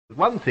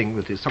One thing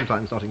that is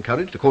sometimes not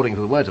encouraged, according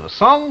to the words of a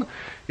song,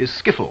 is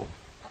skiffle.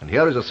 And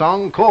here is a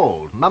song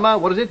called Mama,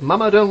 what is it?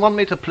 Mama don't want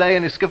me to play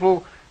any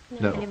skiffle?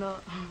 No. Anymore.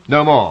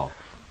 No more.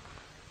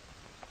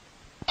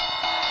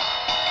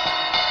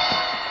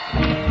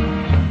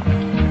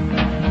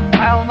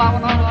 Well, Mama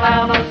don't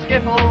allow no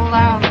skiffle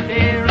down in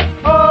here.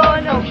 Oh,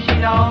 no, she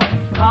don't.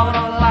 Mama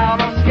don't allow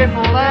no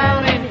skiffle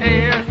down in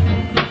here.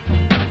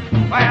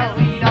 Well,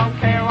 we don't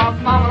care what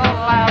Mama don't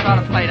allow.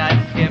 Gotta play that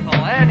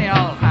skiffle any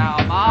old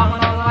how. Mama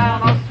don't allow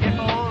no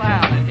skiffle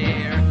down in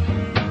here.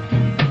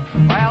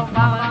 Well,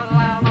 Mama don't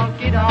allow no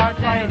guitar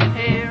played in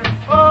here.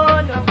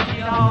 Oh, no, she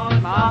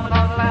don't. Mama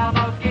don't allow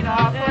no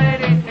guitar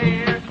played in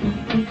here.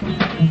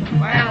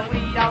 Well, we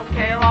don't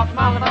care what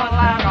Mama don't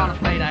allow. Gotta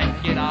play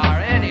that guitar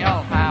any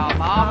old how.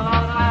 Mama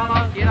don't allow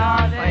no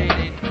guitar played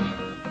in here.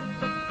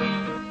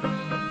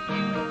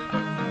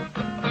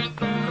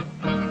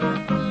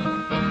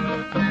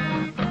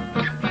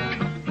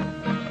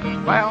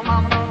 Well,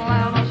 Mama don't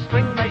allow no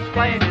string bass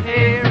playing in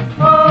here.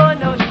 Oh,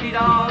 no, she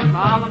don't.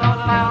 Mama don't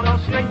allow no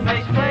string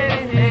bass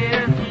playing in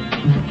here.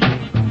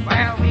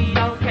 Well, we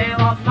don't care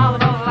what Mama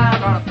don't allow.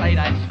 Gonna play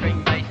that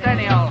string bass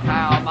any old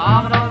how.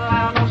 Mama don't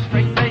allow no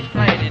string bass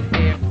playing in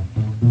here.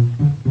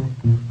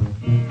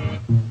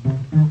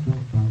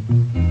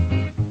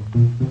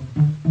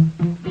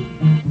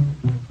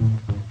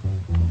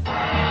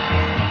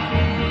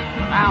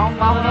 Now,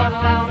 Mama don't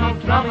allow no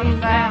drumming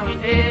down in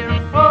here.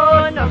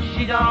 Oh, no,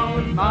 she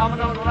don't. Mama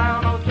don't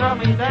allow no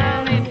drumming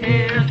down in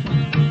here.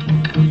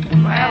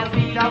 Well,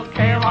 we don't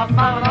care what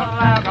Mama don't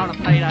allow. Gonna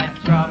play that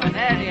drumming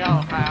any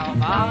old how.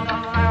 Mama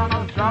don't allow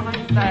no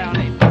drumming down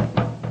in here.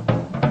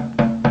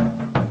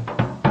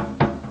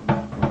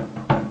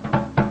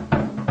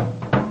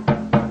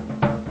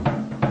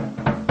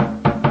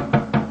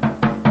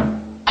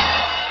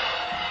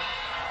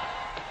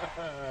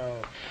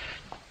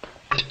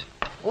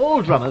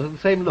 All drummers have the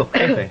same look,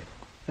 don't they?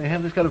 They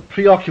have this kind of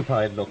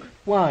preoccupied look.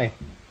 Why?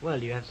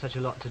 Well, you have such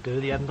a lot to do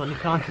that you haven't got any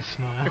time to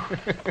smile.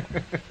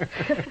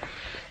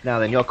 Now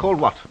then, you're called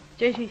what?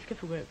 JG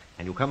Skiffle Group.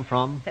 And you come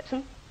from?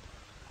 Epsom.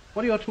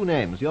 What are your two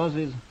names? Yours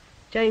is?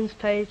 James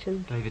Page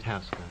and... David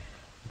Housgrove.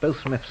 Both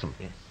from Epsom.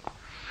 Yes.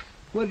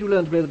 Where did you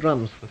learn to play the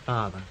drums? My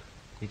father.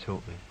 He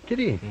taught me. Did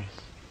he? Yes.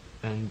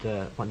 And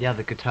the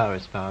other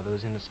guitarist father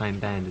was in the same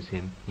band as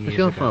him. Was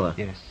your father?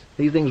 Yes.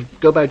 These things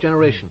go by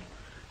generation.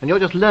 And you're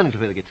just learning to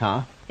play the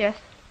guitar. Yes,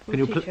 from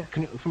a teacher.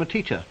 From a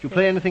teacher. Do you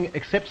play anything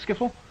except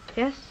skiffle?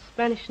 Yes,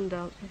 Spanish and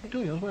dance, I think.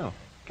 Do you as well?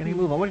 Can you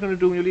move on? What are you going to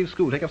do when you leave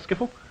school? Take up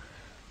skiffle?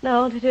 No, I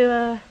want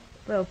to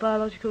do,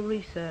 biological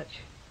research.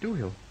 Do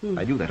you?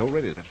 I do that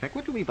already, as a matter of fact.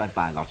 What do you mean by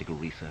biological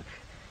research?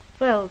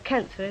 Well,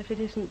 cancer, if it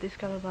isn't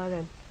discovered by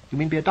then. You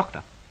mean be a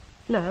doctor?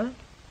 No,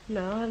 I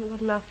haven't got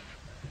enough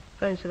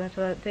brains for that,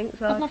 I don't think.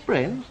 So Not enough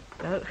brains?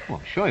 No. Well,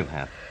 I'm sure you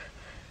have.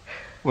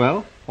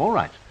 Well, all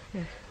right.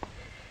 Yes.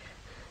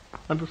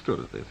 Understood,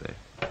 as they say.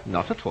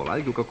 Not at all. I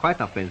think you've got quite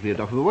enough brains to be a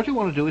doctor. But what you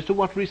want to do is to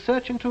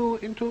research into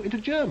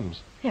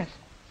germs. Yes,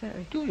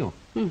 certainly. Do you?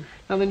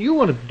 Now then, you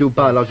want to do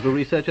biological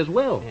research as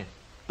well. Yes.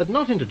 But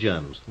not into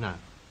germs. No.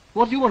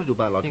 What do you want to do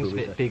biological Things a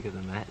research? bit bigger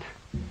than that.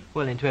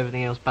 Well, into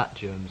everything else but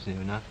germs, near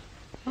enough.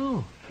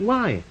 Oh,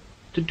 why?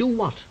 To do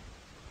what?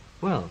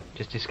 Well,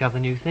 just discover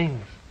new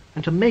things.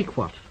 And to make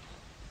what?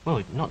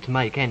 Well, not to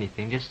make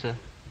anything, just to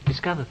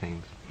discover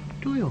things.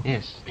 Do you?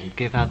 Yes, and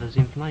give others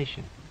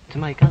information. To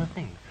make other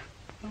things.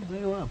 Oh, there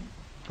you are.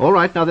 All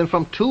right, now then,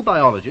 from two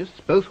biologists,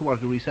 both who want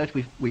to do research,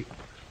 we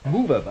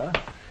move over.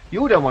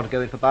 You don't want to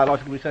go in for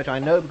biological research, I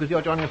know, because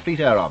you're joining a Fleet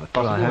Air Arm, if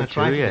possible. Well, I hope That's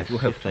right. yes, You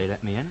hope if they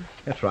let me in.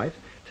 That's right.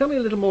 Tell me a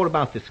little more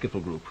about this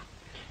skiffle group.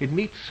 It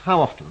meets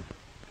how often?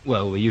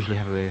 Well, we usually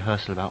have a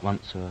rehearsal about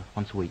once a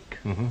week.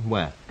 Mm-hmm.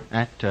 Where?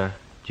 At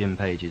Jim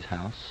Page's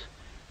house.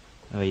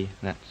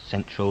 That's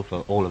central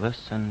for all of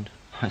us, and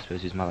I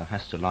suppose his mother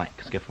has to like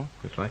skiffle.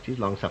 That's right, she's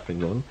a long-suffering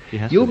woman. She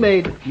has You to.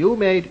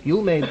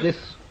 made this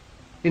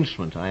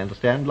instrument, I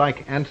understand,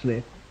 like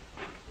Anthony.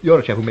 You're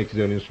a chap who makes his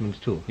own instruments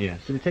too.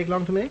 Yes. Did it take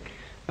long to make?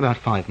 About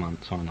 5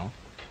 months on and off.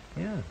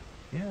 Yeah.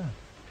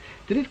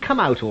 Did it come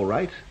out all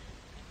right?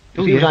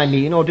 Oh, See yes. what I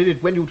mean? Or did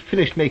it, when you'd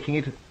finished making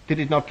it, did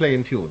it not play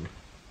in tune?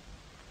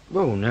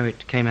 Oh, no,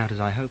 it came out as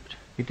I hoped.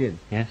 It did?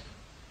 Yes.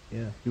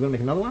 Yeah. You going to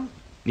make another one?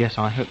 Yes,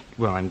 I hope.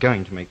 Well, I'm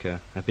going to make a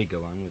bigger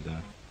one with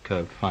a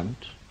curved front.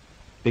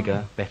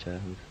 Bigger, better,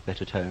 with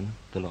better tone,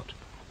 the lot.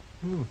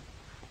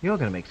 You're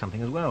going to make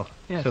something as well.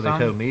 Yes, so they I'm-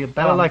 told me, a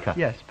balalaika.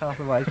 Yes, part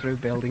of the way through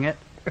building it.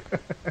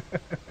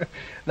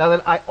 Now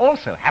then, I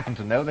also happen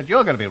to know that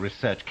you're going to be a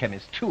research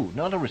chemist too.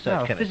 Not a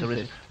research No, chemist,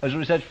 physicist. a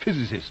research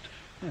physicist.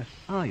 Yes,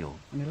 Are you?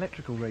 an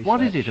electrical research.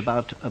 What is it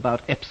about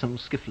Epsom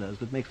skifflers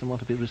that makes them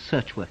want to be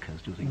research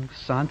workers, do you think?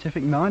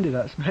 Scientific minded,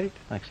 that's mate.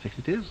 I expect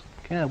it is.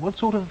 Yeah, what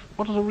sort of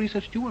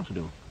research do you want to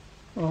do?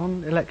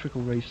 On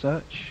electrical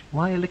research.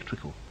 Why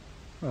electrical?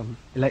 Well,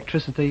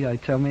 electricity, they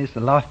tell me, is the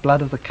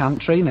lifeblood of the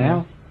country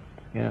now.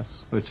 Yes.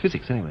 Well, it's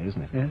physics anyway,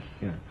 isn't it? Yes.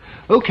 Yeah.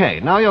 Okay,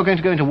 now you're going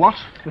to go into what?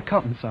 The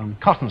cotton song.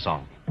 Cotton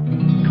song.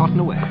 Cotton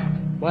away.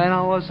 When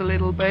I was a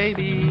little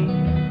baby,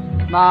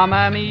 my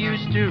mammy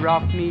used to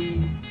rock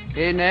me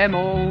in them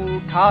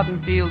old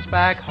cotton fields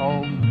back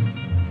home.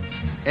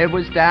 It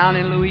was down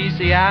in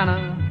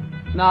Louisiana,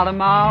 not a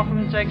mile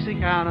from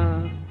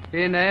Texarkana,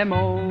 in them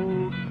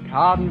old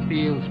cotton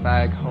fields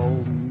back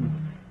home.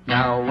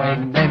 Now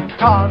when them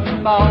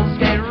cotton balls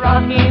get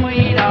rocky,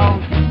 we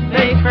don't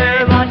take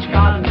very much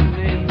cotton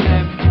in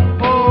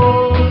them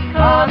old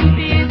cotton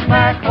fields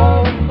back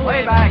home,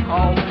 way back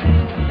home.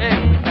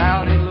 It was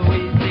down in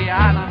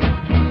Louisiana,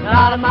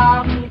 not a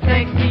mile from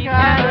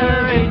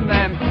Texarkana, in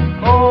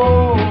them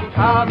old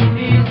cotton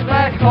fields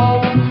back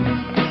home.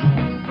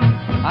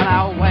 And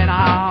now when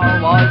I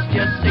was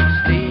just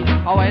 16,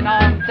 I went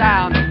on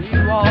down to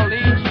New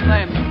Orleans,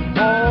 them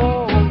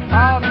old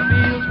cotton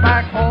fields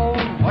back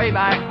home, way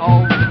back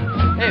home.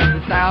 It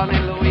was down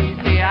in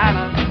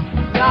Louisiana,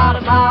 not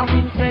a mile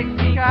from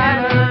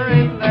Texarkana,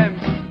 in them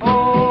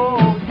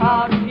old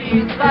cotton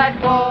fields back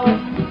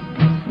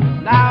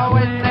home. Now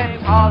when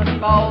them cotton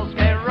balls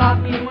get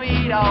rocky,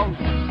 we don't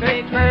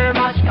take very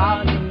much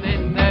cotton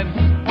in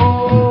them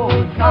old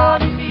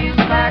cotton fields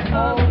back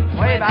home,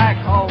 way back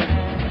home.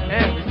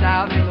 It was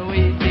down in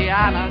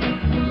Louisiana,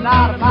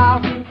 not a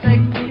mile from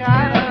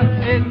Texarkana,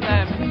 in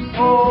them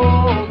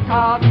old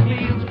cotton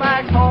fields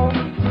back home.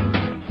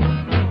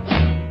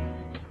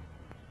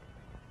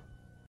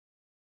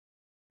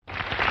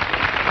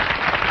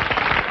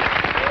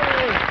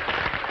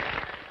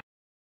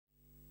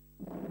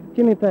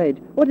 Jimmy Page,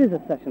 what is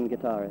a session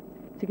guitarist?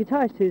 It's a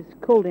guitarist who's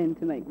called in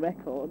to make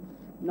records,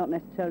 not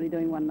necessarily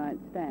doing one-night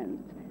stands,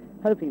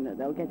 hoping that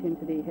they'll get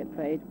into the hit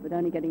parade, but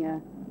only getting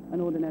an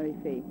ordinary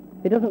fee.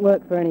 He doesn't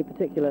work for any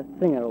particular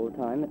singer all the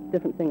time. It's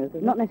different singers,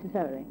 isn't Not it?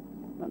 necessarily.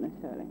 Not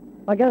necessarily.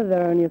 I gather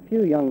there are only a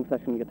few young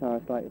session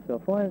guitarists like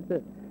yourself. Why is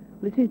this?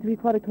 Well, it seems to be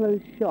quite a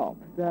closed shop.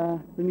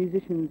 The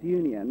Musicians'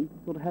 Union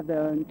sort of have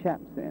their own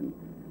chaps in,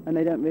 and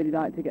they don't really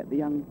like to get the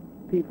young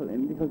people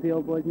in because the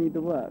old boys need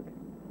the work.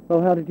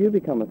 Well, how did you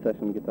become a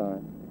session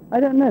guitarist? I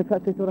don't know.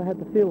 Perhaps they thought I had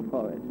the feel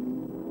for it.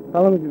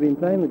 How long have you been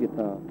playing the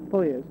guitar?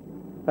 4 years.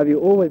 Have you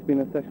always been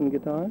a session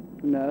guitarist?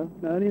 No,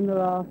 only in the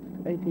last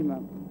 18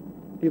 months.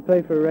 Do you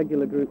play for a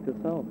regular group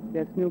yourself?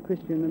 Yes, New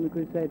Christian and the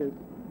Crusaders.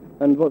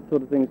 And what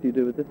sort of things do you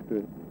do with this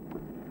group?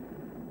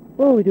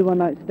 Well, we do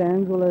one-night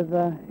stands all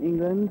over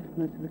England,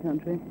 most of the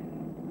country.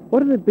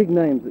 What are the big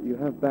names that you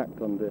have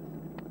backed on this?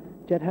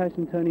 Jet Harris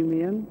and Tony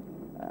Meehan,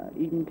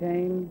 Eden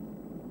Kane,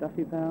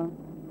 Duffy Powell.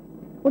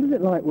 What is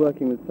it like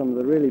working with some of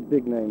the really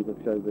big names of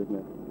show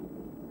business?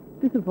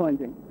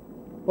 Disappointing.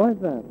 Why is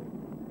that?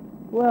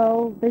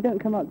 Well, they don't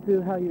come up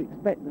to how you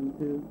expect them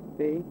to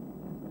be.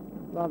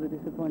 Rather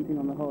disappointing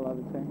on the whole, I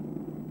would say.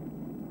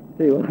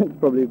 See, well, that's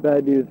probably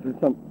bad news for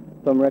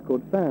some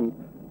record fans.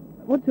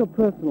 What's your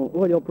personal,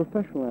 or your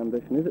professional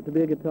ambition? Is it to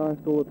be a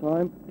guitarist all the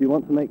time? Do you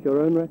want to make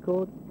your own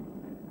record?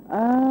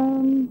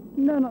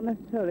 No, not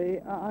necessarily.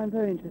 I'm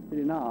very interested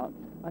in art.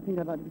 I think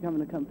I'd like to become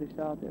an accomplished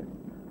artist.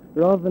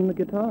 Rather than the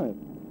guitarist?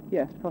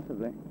 Yes,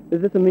 possibly.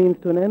 Is this a means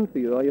to an end for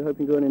you? Are you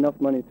hoping to earn enough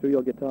money through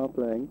your guitar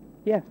playing?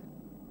 Yes,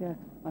 yes.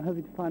 I'm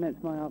hoping to finance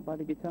my art by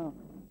the guitar.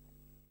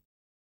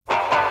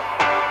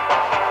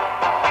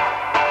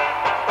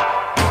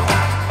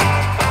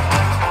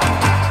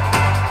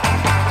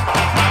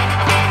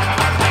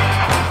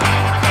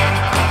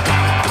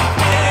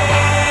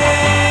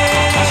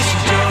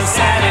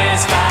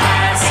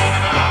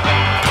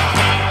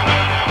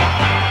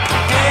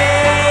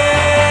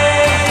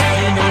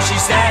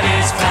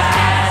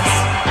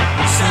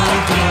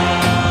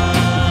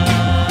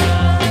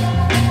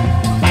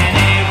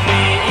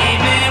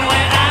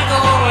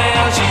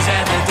 She's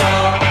at the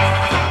door.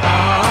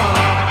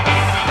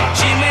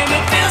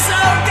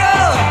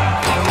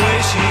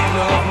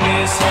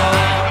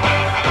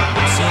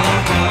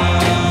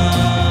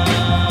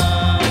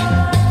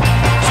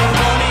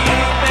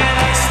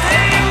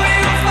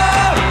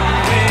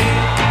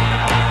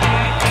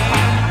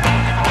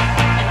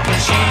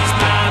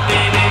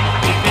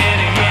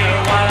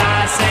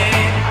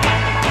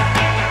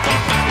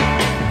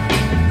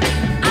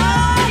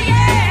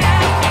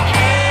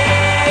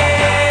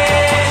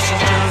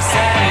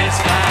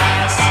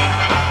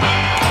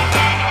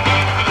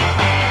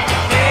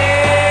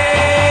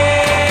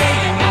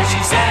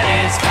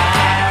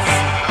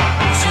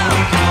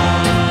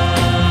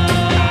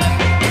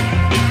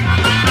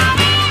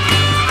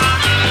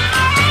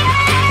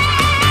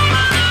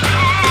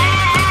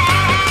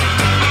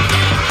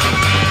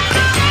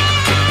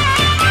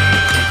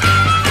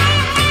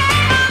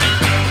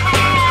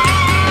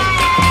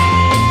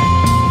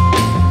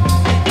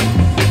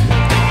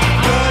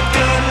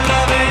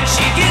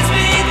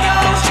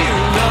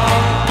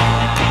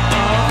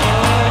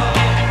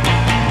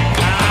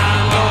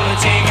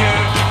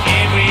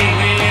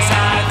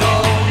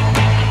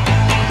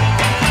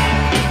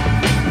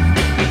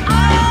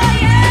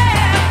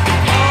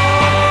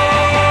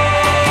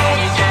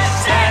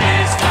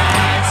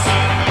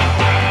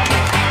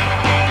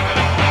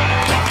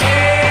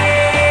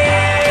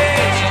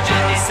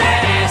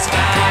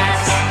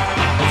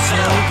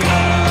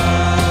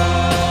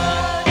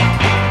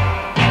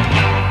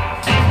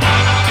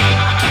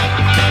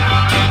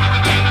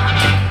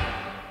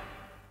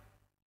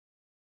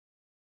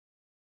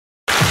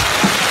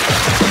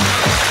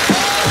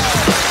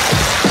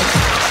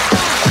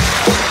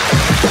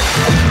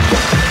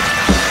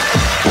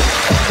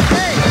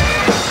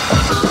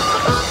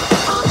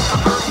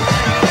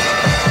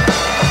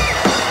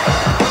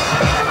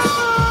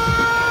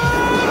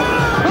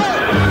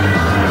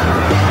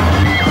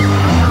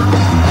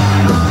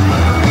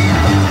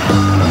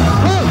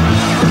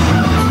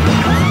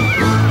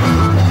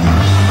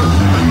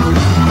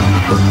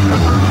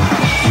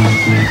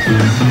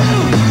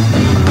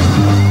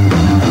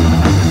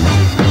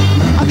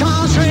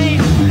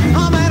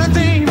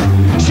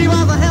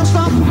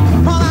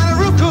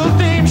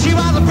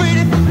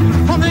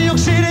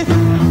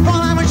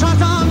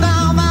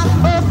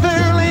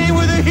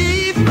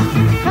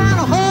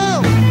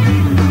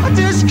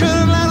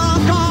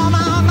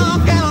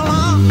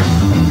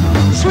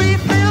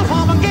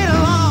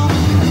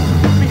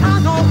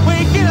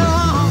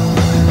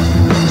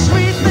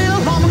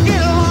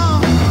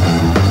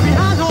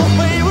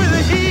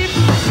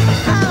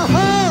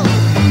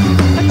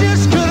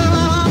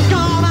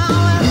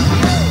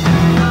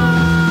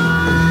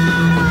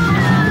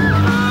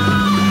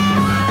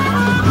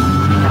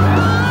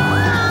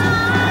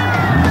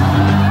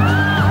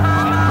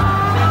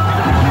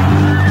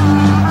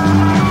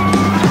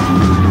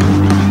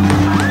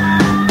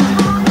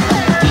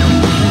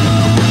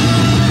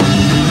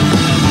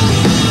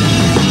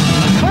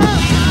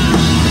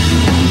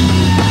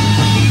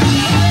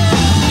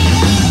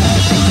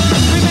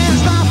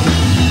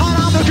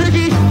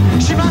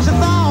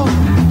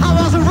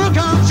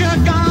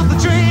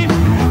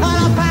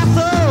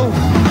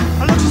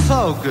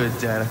 good,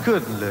 Dad. I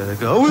couldn't let her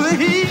go. With the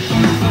heat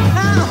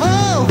and the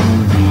hoe,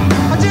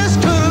 I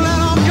just couldn't let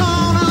her go.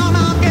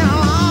 No, get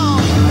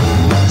along.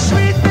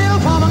 Sweet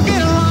little mama,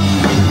 get along.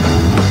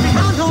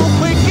 I'm gonna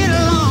quick, get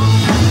along.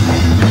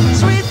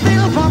 Sweet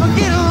little mama,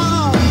 get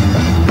along.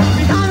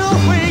 I'm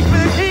gonna quick,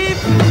 with the heat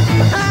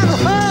and the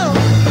hoe,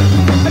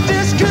 I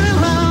just couldn't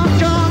let her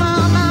go.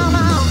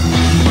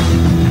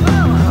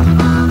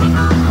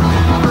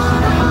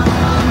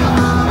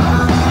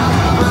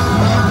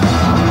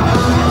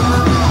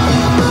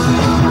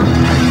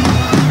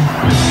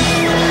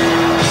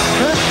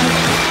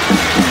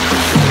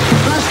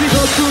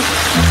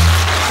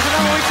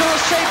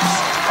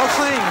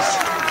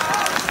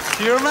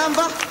 Do you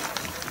remember?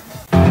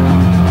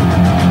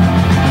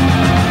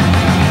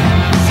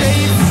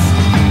 Shapes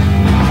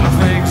of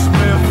things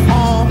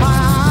before my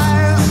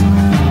eyes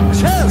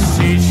just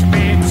teach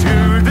me to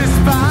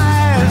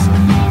despise.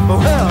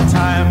 Well,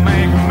 time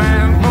make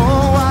man go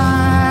wise.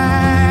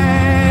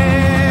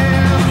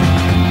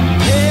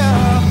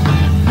 Yeah,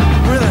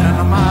 within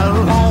my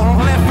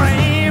lonely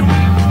frame,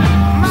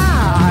 my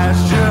eyes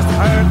just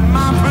hurt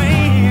my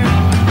brain,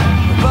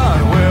 but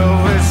will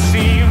it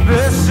seem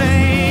the same?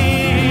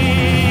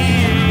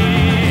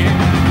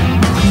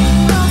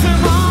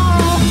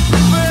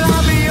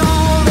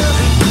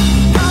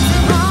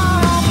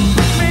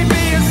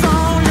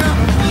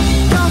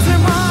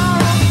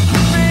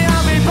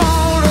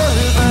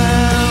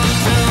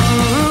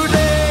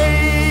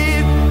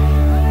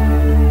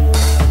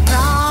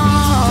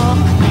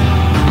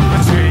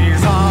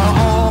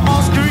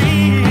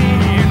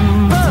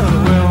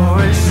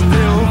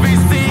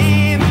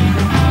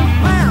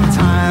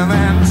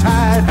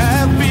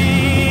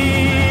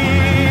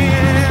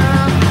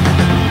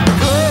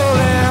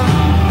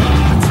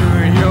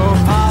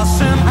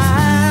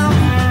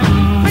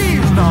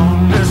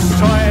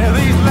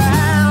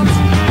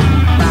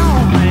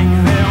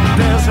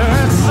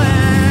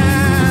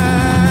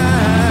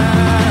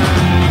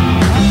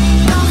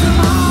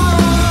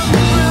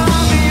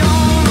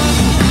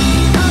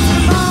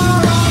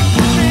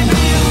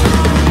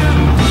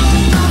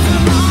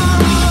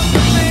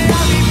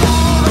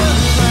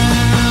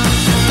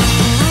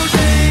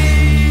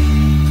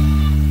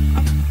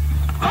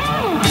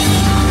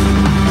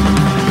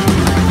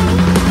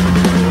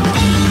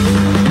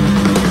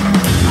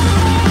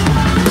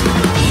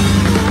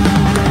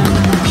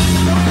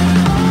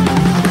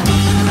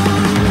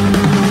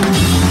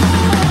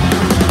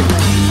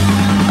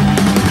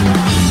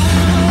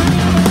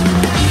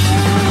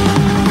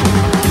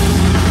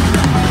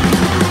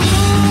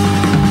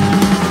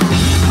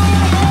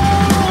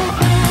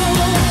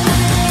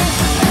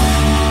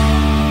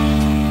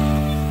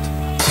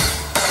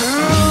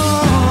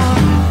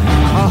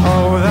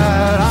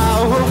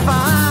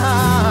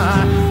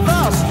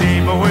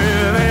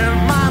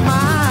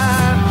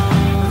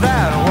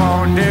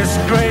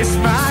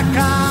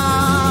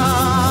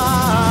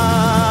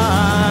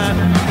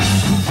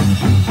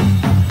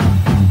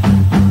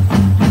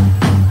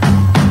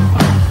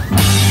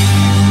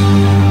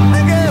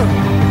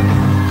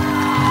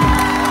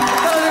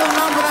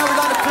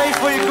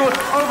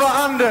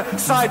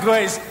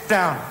 Sideways,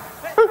 down.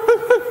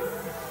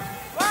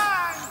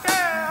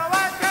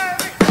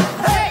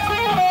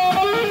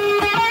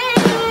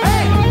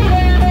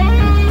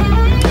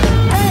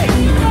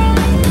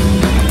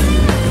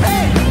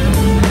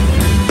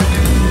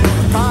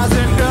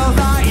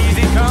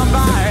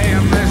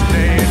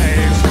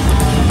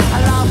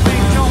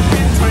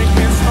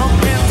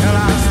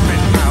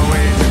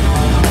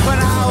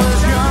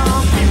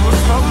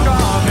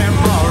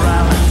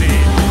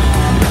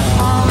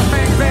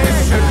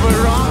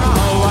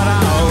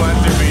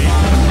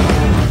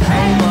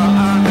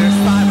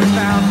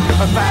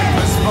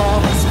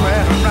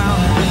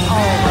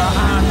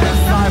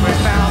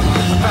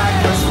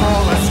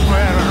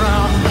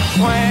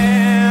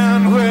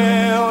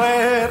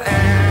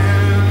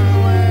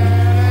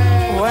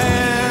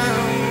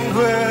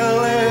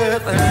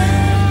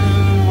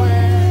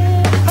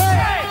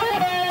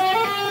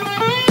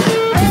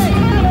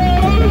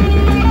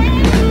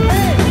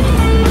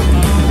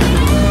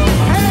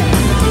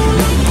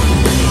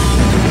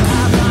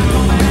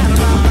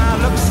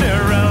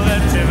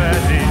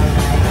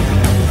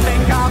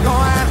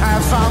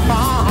 Come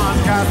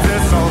on.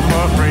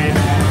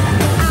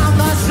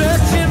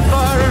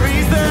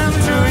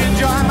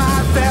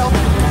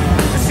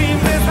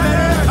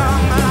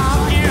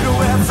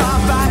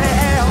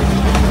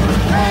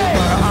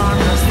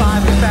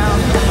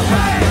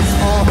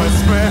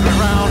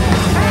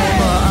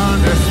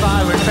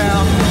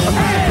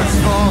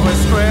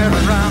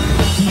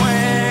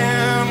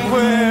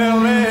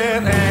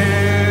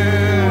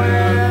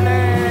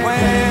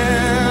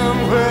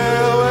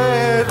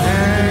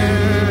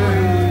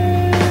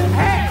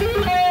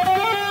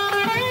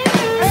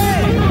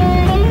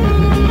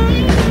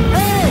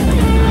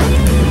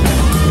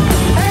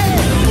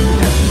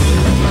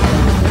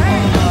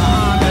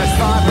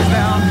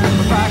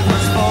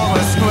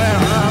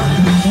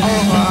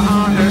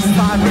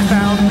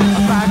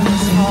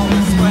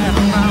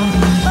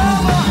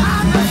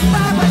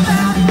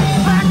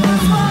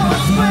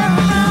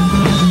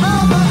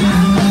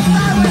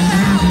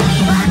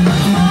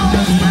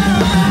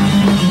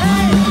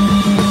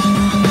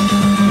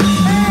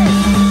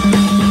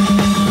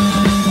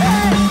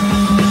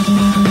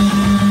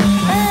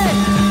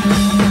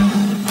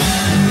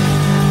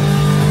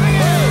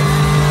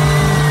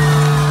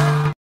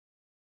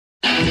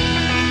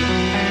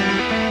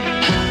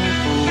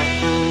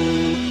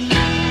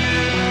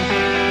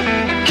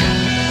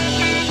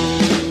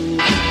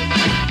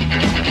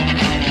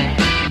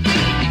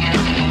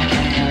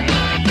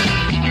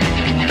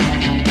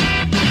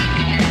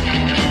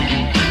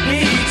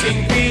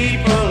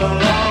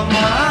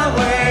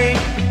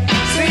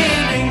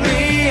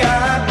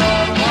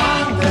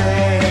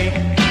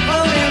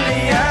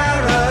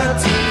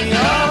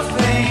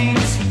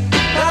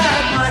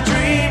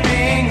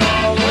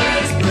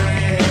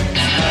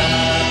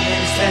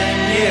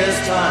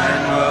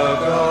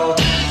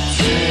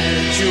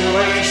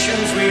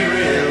 situations we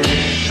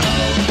really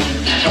know,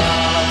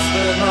 but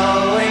the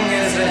knowing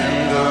is in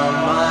the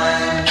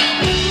mind,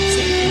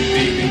 sinking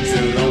deep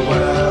into the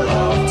well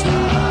of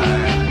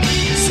time,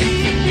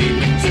 sinking deep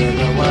into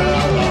the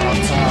well of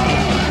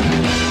time.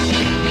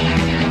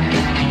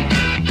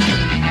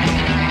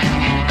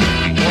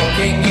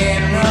 Walking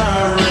in a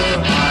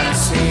room I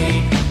see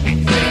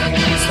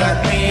things that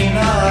mean a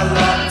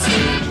lot to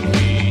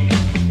me.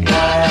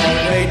 Why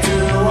they do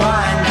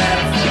I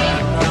never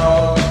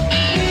know.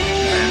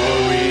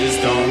 Memories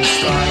don't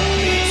strike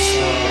me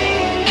so.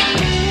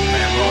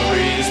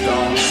 Memories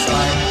don't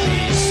strike me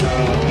so.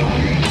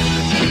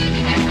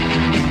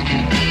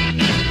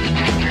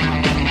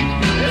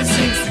 It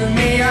seems to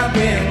me I've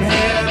been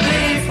here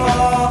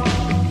before.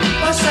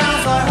 The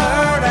sounds I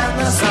heard and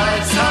the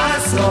sights I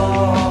saw.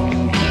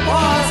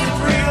 Was it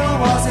real?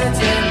 Was it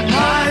in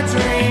my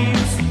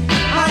dreams?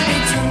 I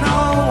need to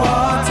know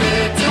what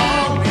it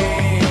all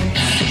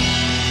means.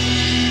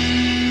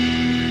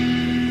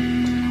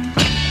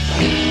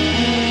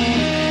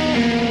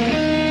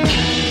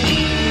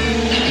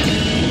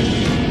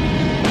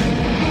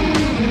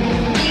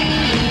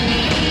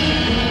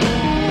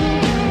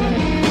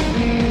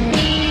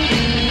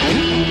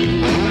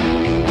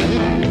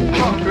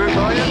 What group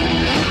are you?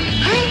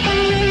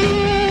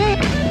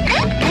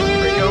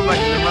 We go back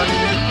to the money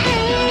then.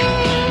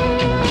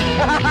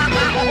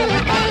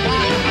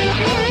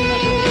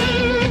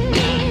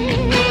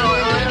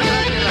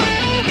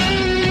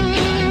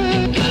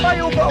 Oh,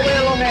 you've got a way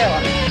along here,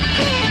 like.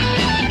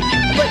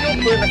 But you're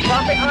putting the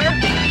traffic, are you?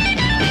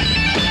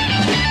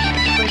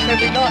 So you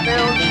every night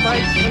there on the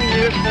space when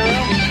you're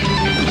around.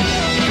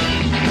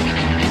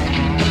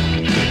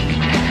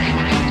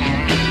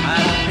 I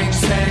think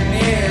 10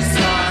 years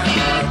time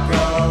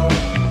ago,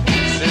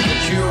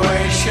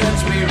 situations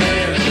we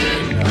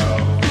really know,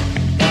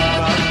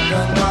 but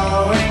the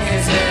knowing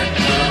is in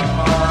the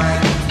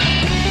mind,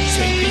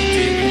 sinking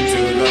deep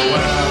into the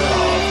well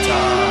of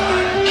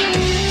time,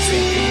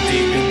 sinking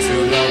deep into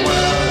the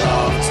well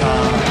of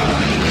time.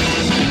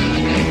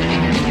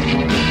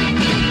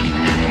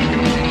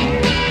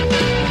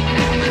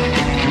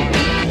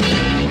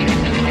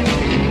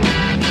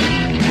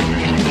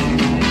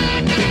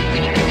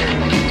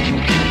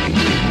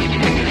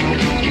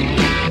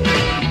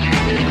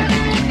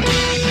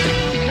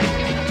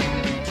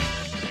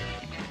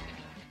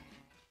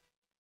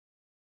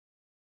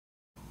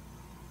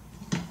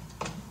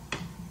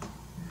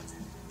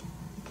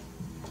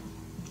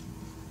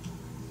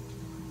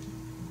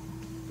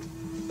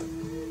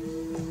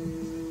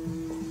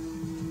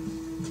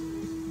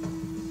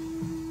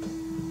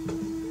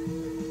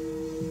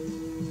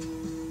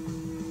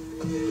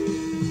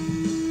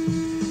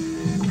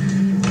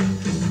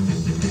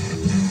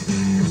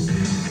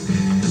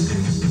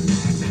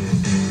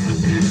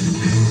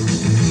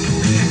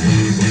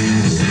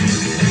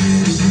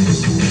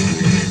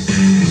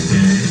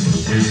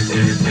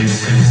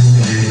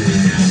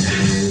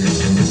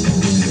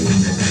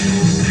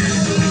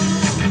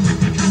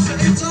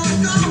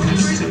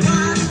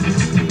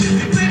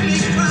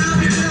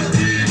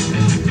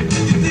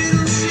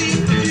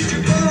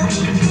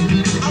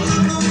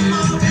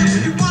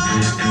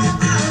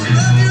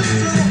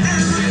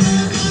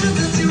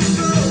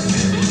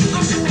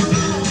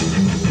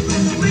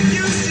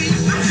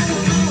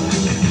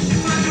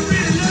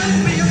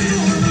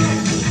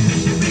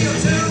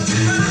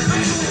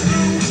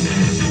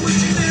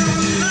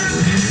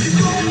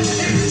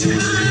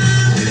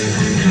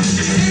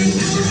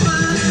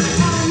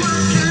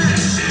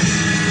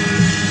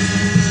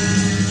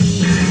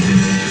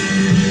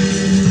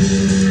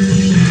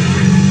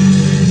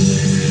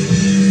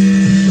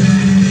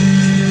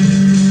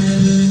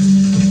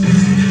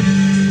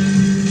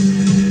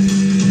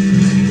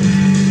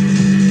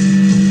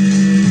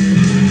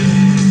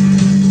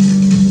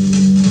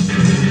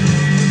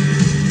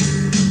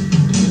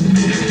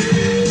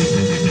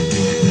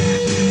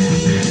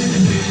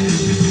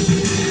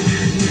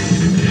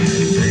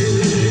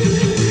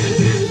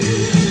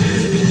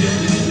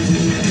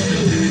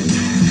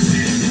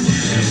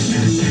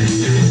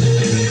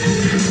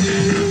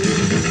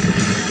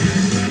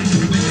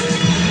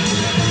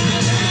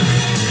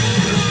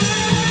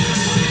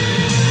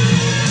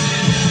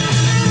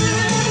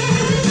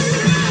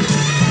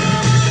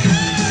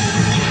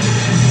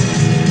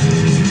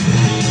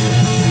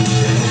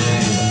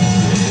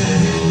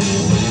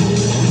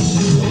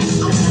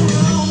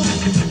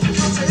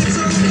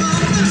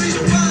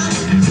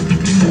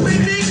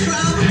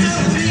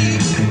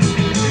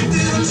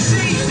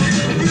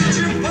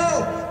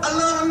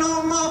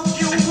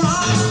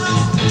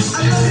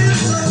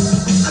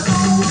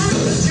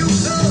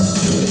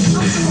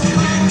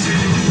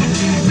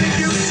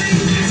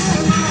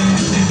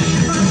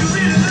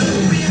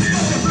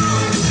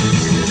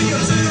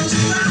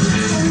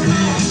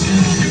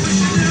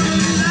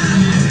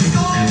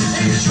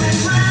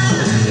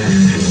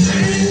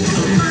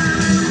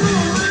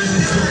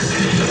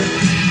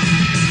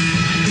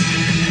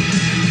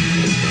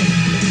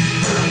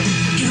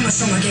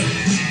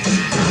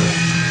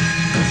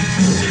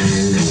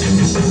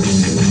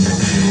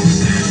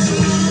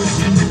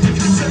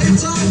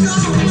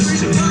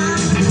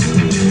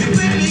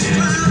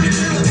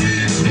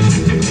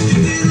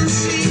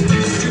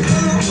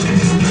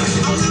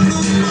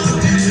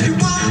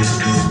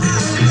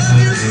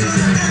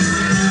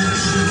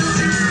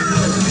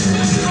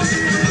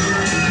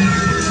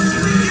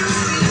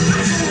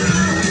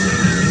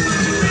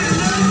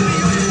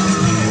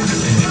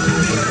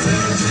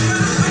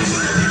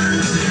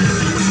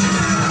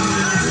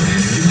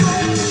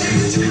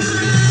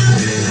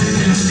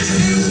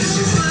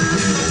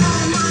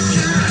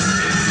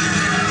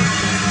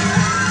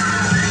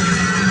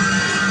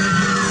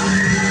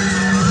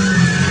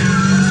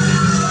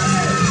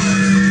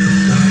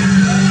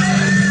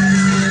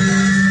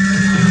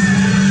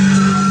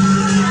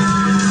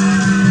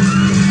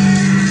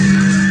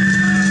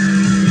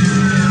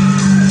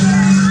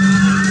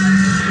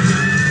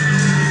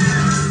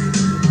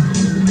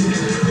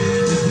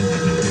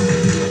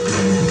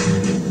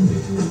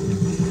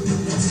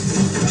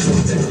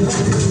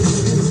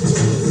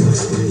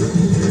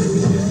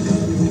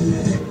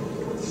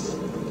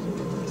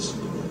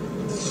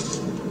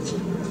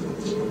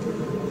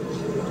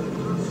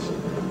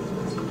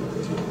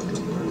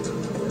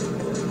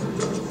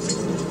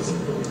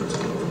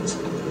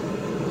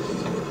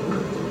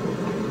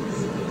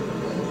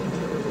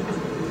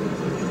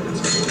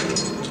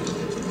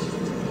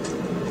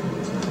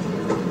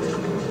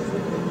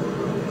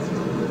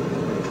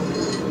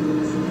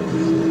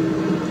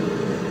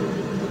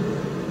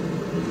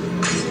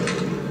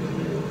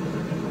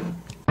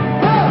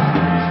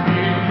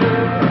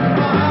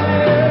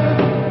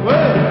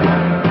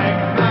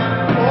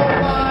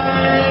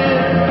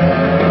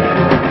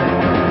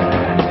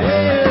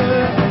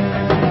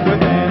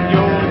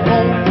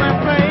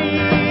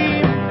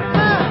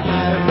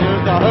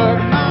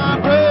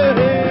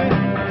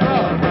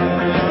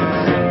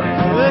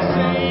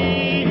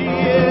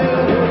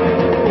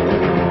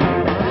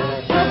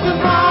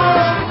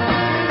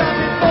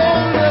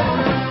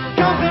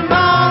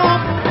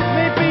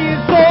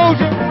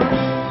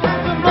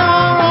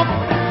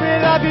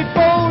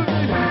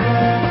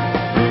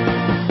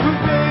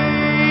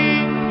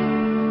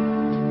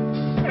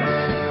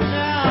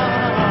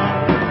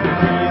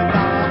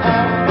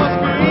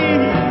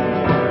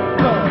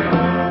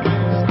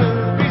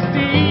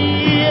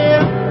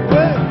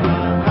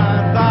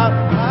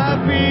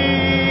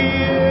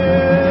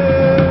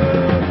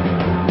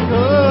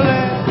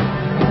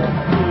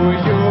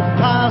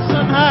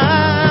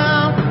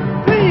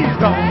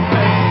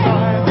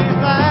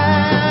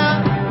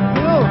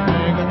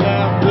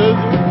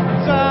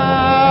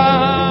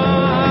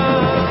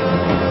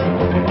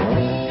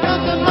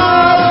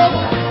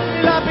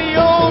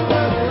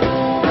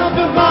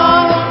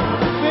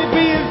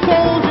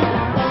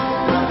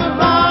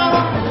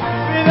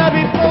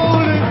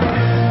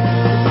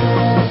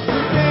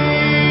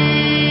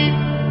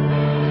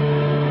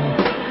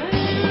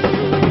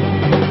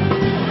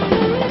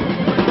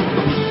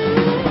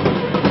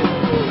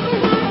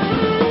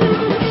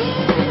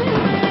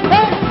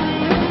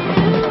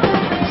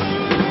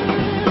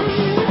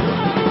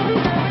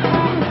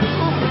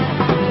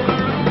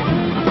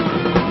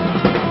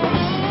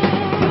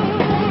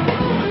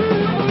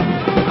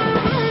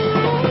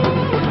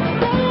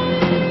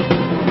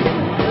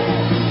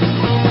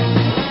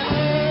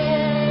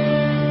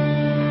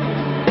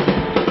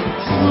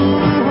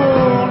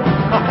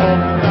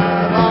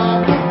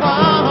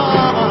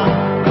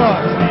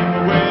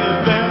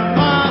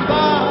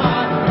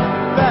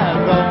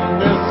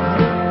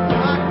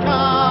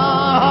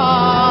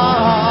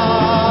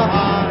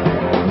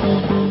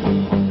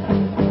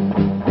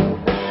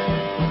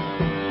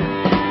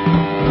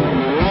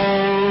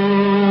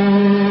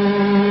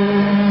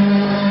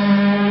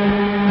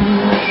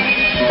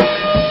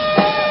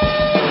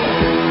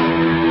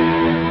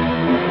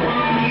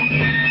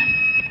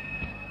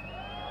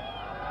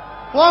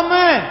 1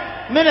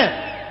 minute.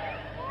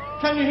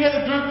 Can you hear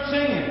the group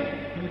singing?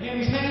 Can you hear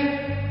me singing?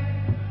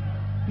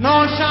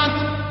 No,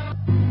 Shanti.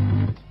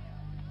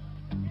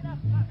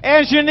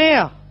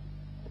 Engineer.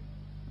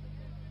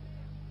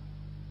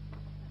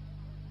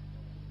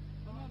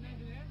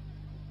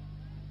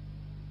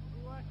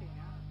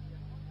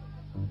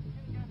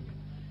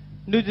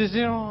 Nous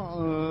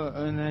désirons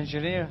un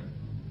ingénieur.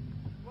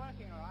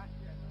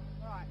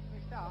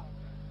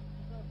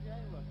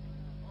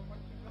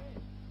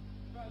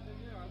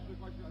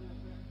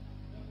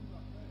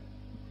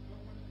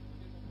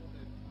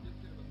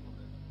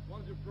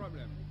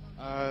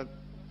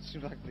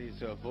 Seems like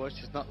his voice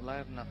is not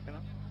loud enough, you know?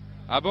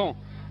 Ah bon?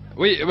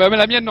 Oui, mais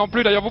la mienne non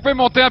plus d'ailleurs. Vous pouvez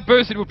monter un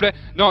peu s'il vous plaît.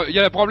 Non, il y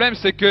a le problème,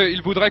 c'est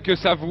qu'il voudrait que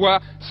sa voix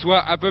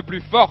soit un peu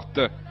plus forte.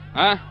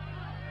 Hein?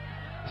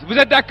 Vous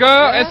êtes d'accord?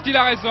 Yeah. Est-ce qu'il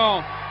a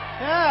raison?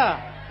 Yeah,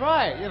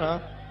 right, you know.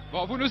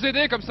 Bon, vous nous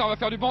aidez, comme ça on va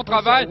faire du bon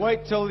travail.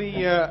 Wait till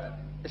the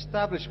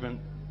establishment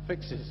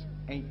fixes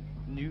a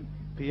new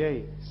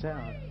PA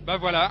sound. Ben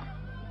voilà.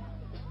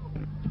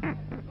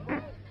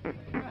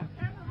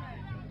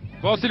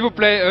 Bon, s'il vous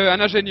plaît, un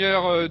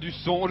ingénieur du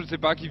son, je ne sais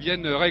pas, qui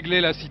vienne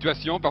régler la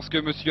situation parce que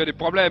monsieur a des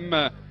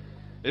problèmes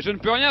et je ne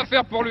peux rien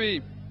faire pour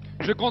lui.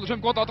 Je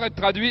me contenterai de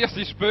traduire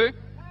si je peux.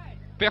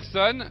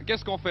 Personne.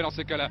 Qu'est-ce qu'on fait dans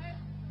ces cas-là?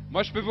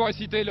 Moi, je peux vous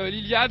réciter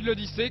l'Iliade,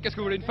 l'Odyssée. Qu'est-ce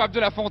que vous voulez? Une fable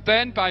de La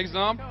Fontaine, par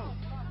exemple?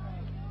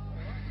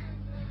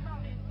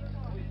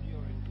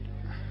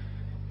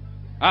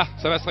 Ah,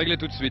 ça va se régler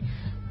tout de suite.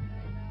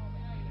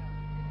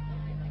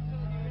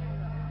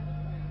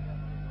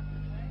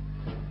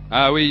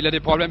 Ah oui, il a des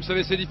problèmes, vous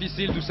savez, c'est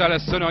difficile tout ça, la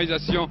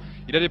sonorisation.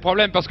 Il a des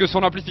problèmes parce que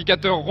son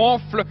amplificateur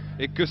ronfle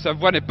et que sa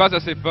voix n'est pas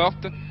assez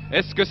forte.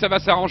 Est-ce que ça va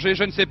s'arranger?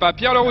 Je ne sais pas.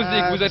 Pierre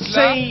Lerouzic, vous êtes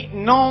là? Say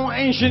non,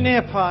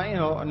 ingénieur pas, you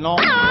know, non.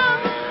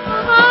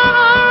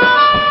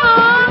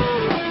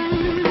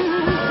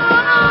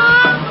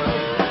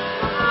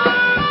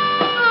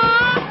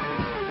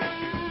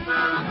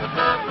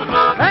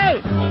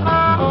 Hey!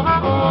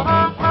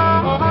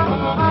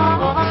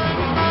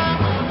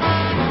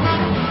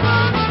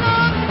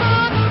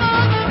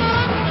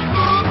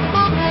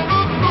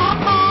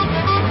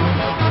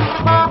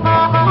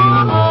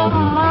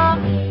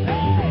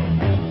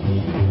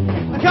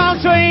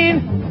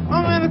 Train,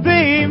 I'm in a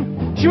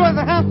beam. She was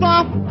a half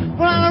off,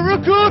 but I'm a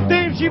real cool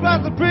thing. She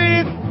was a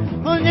breathe.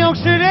 When New York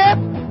City,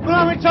 but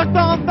I'm chucked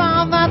on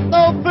down that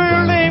old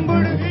fair lane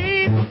with the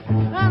heat.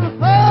 And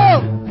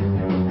oh,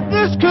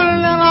 this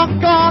couldn't let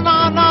on go,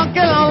 not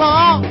get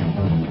along.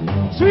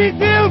 Sweet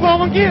deal,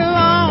 woman, get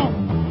along.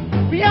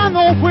 Beyond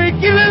no way,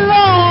 get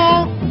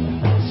along.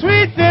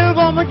 Sweet deal,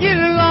 woman, get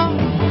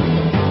along.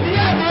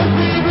 Beyond no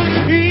way, with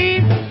the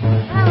heat.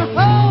 And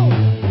oh,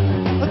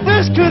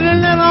 this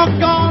couldn't let on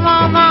go,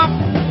 not.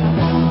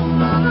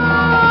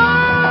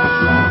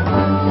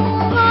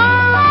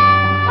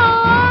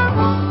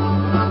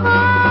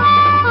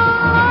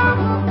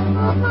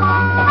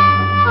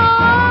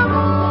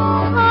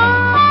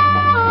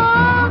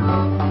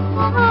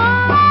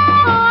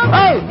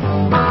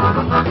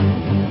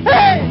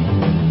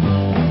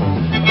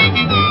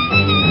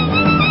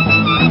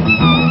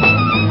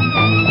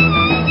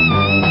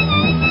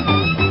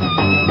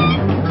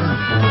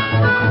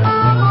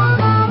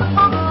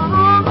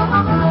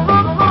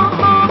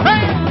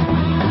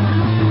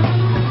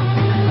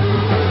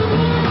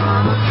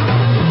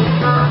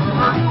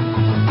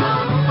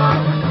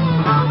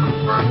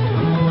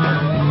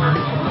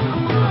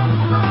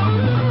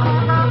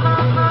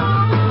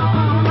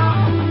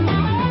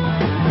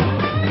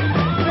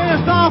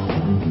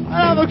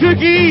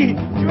 Cookie,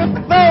 she was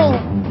the phone.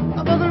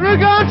 I was a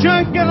rigger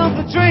trying to get off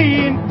the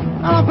train.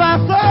 And I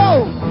passed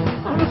so.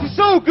 And this is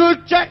so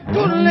good, Jack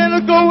couldn't let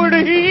her go with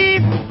the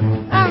heat.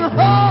 And the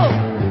hole.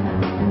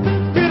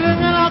 Couldn't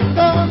let her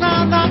go,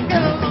 not get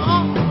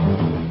along.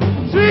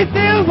 Sweet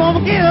deal,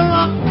 woman, get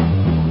along.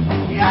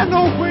 Yeah,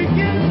 no way,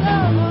 get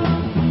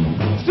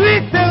along.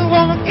 Sweet deal,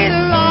 woman, get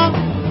along.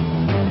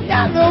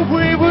 Yeah, no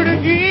way with the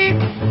heat.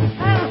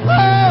 And the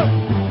hole.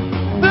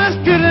 This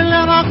couldn't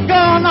let her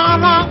go,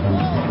 not.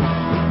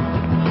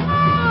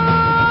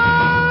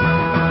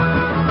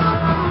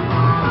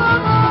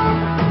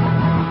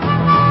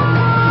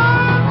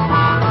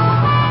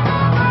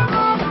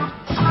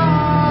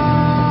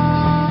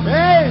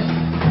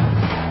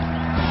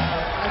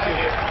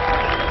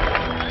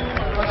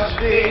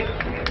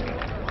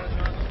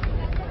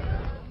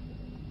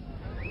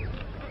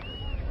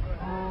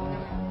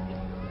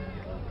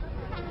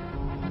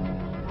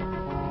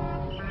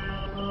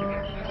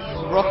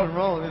 Rock and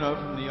roll, you know,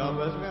 from the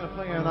Yardbirds. We're going to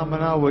play a number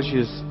now which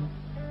is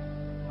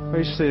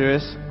very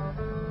serious.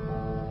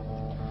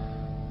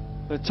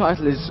 The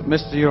title is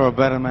Mr. You're a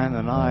Better Man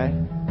Than I.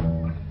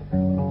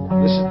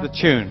 This is the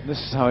tune. This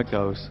is how it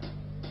goes.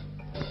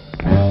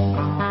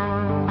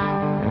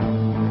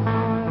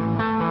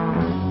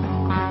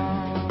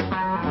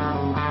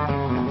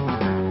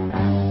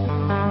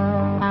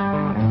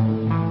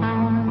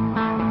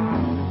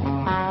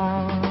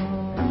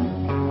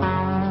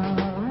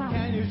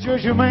 Can you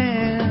judge a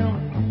man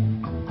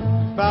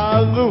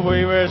by the way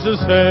he wears his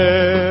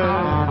hair?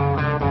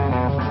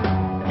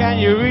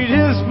 you read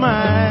his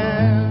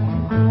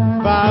mind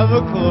by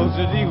the clothes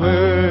that he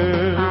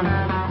wears?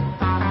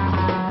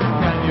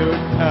 Can you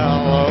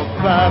tell a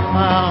bad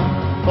man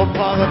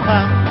by the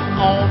pattern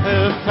on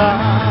his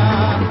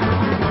tie?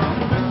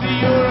 Mister,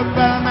 you're a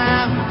bad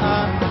man.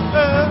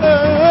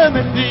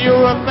 Mister,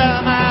 you're a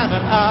bad man.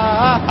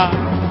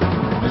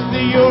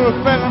 Mister, you're a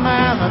better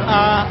man than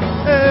I.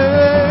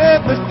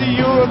 Mister,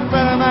 you're a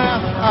better man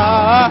than I.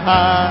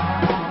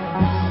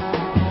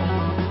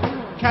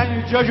 Can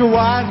you judge a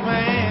wise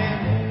man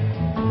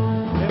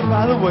if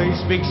by the way he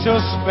speaks your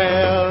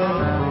spell?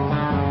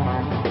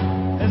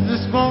 Is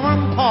this more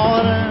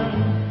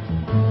important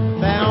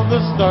than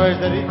the stories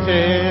that he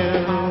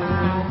tells?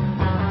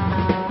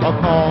 I'll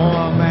call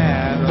a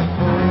man a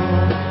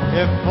fool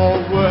if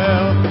for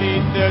wealth he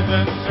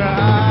doesn't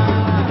try.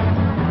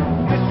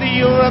 Mister,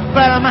 you're a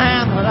better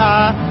man than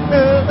I.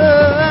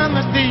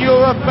 Mister,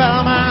 you're a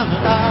better man than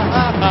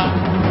I.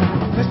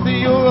 Mister,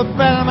 you're a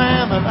better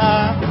man than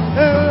I.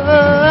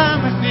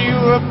 Mister,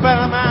 you're a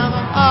better man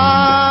than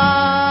I.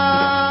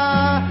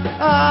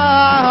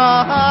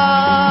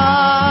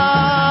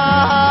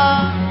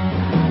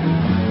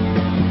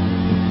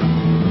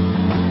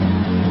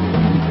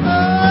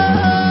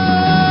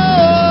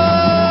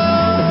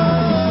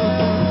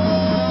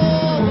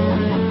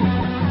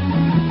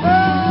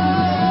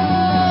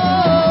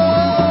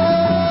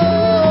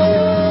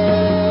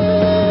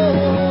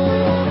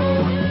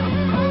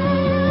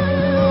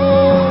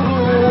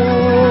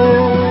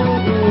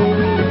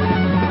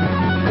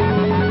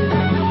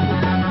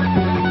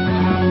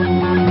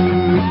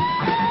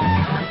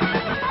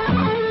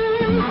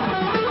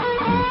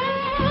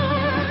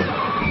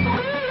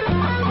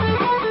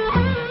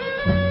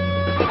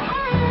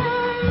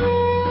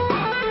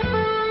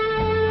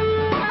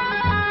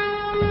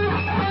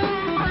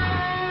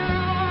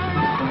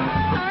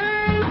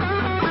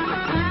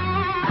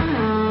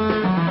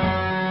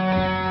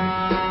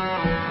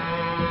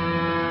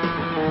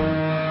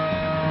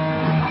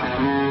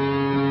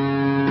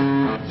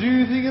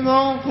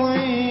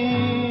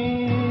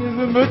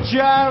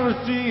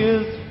 Majority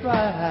is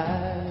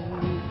right.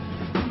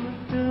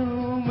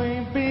 You may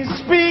be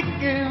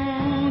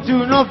speaking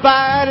to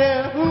nobody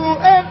who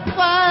ain't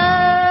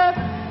fine.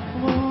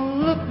 Oh,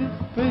 look,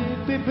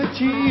 baby, but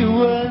you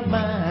were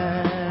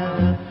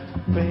mine,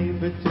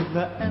 baby, till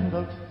the end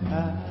of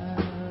time.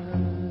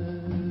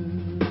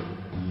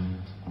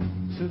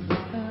 To the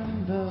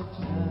end of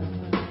time.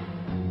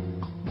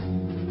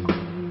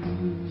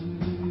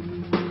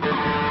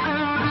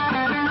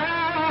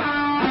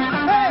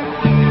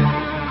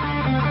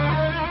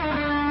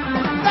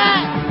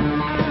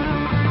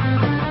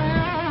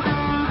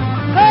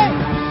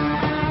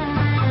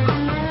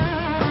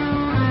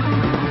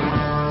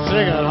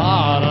 Singing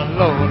hard and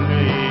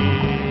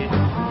lonely,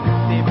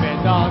 deep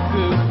and dark to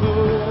you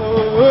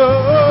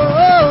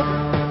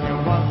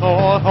one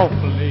thought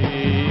hopefully,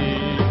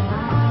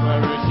 where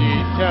will she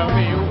tell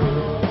me?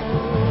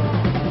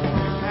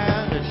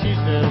 And if she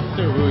says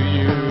to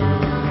you,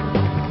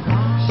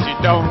 she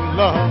don't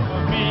love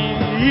me,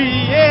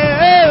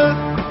 yes,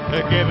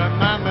 give her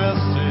my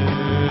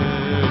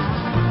message,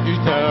 you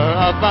tell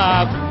her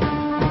about,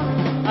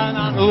 and I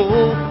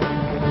know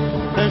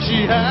that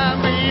she had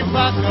me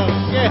back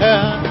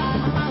again.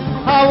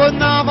 I would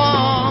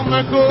never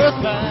make her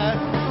sad.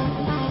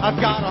 I've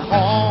got a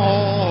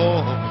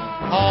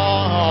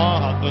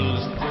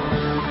heartless.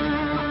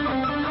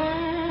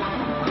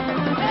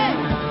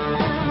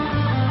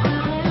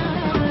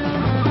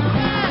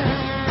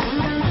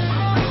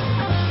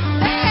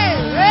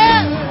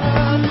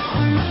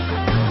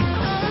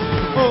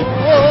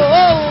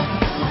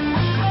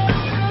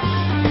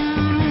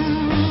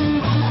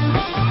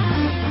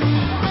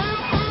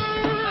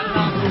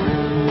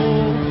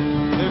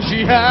 She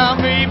had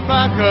me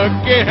back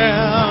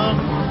again.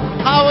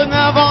 I would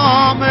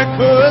never make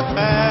her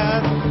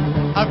sad.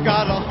 I've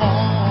got a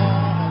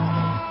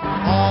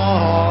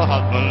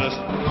heartless.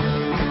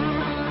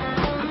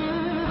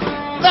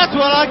 That's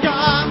what I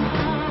got.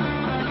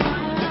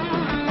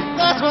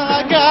 That's what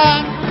I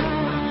got.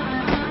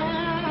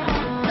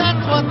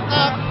 That's what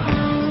I.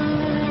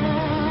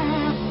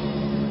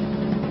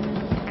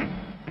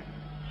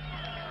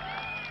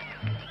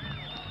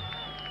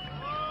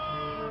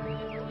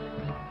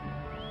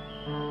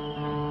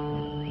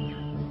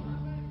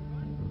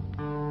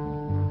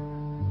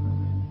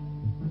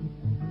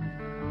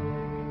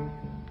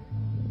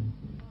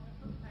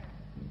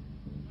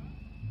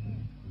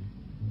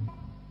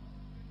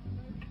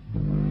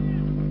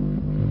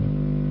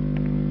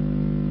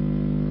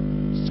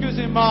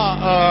 Excusez-moi,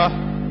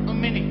 un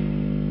minute.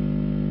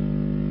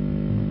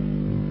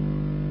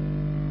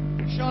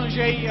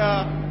 Changez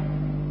à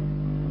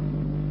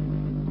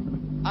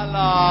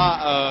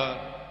la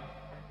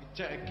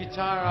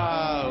guitar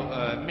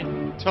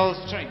 12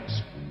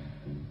 strings.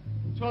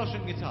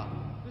 12-string guitar.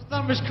 This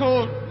number is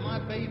called My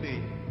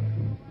Baby.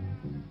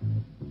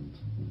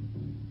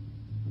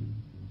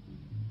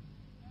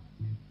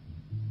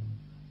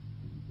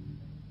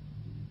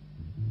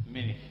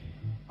 Minute.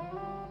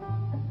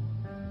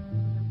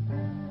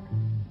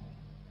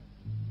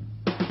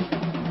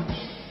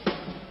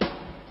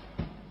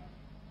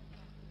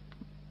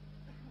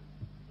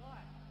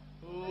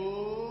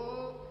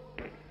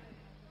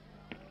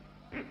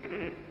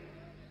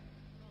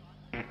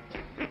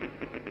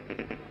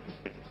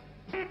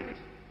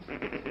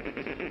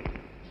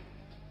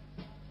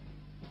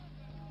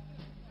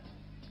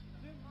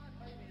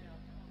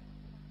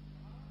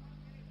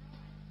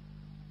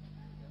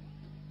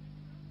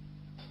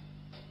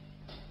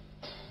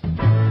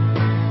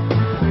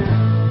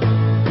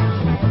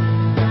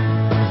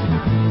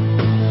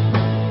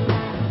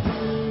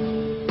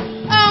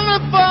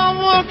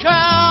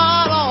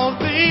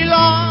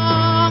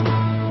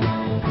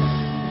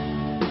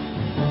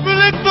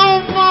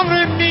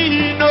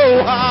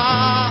 so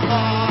hard.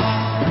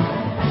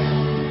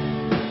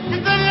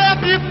 If I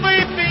love you,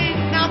 baby,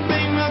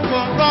 nothing will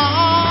go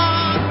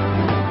wrong.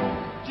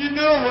 You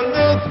know I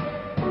love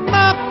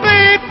my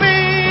baby.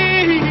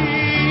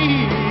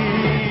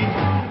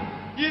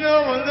 You know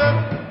I love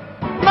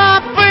my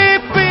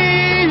baby.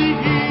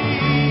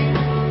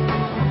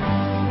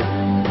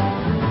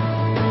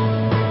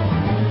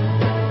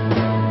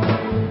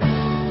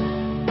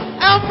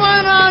 And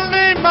when I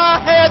lay my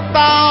head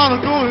down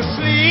and go to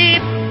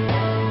sleep,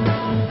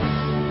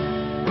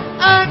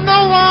 I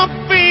know I'm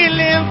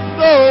feeling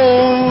so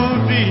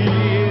deep.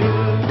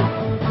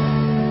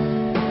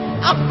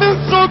 I feel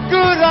so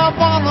good I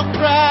wanna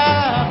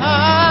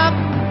cry.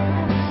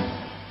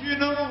 You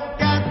know I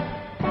got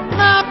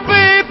my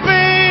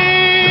baby.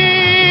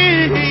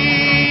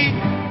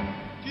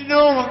 You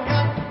know I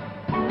got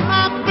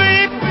my baby.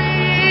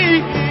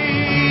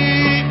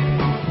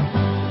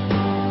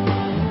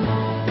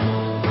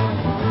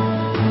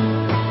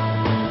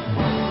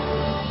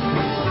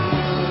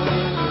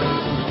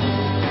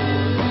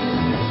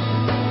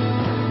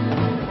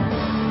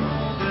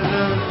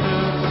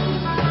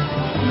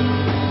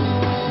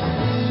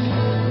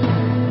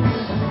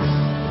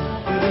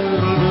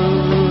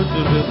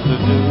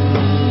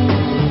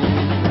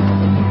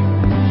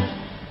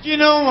 You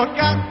know I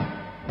got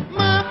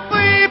my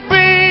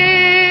baby.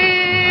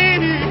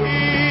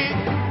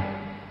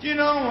 You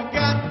know I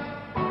got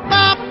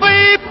my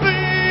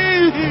baby.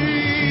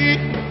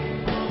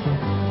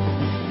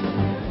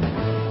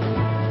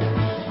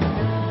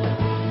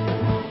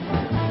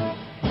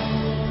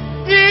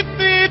 Deep,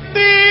 deep,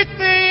 deep,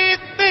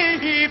 deep,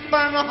 deep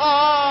in the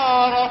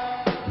heart of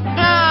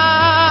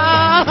night,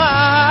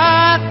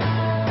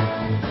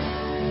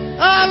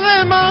 I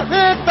lay my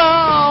head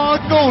down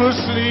and go to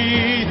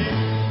sleep.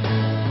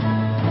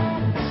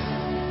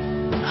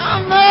 I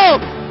know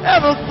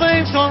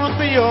everything's gonna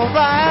be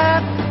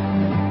alright,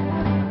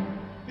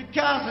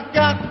 because I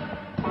got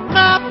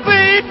my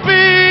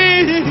baby.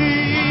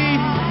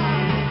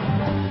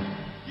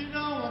 You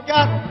know I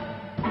got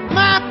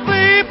my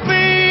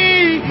baby.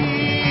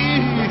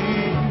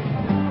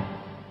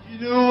 You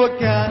know I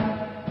got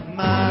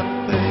my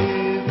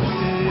baby.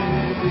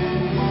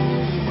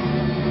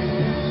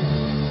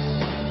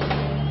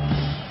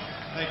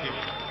 Thank you.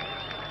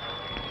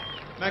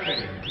 Thank you.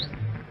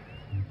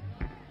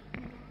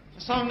 A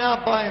song now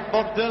by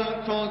Bob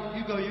Dylan called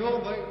You Go Your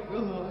Way,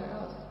 We'll Go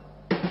Ours.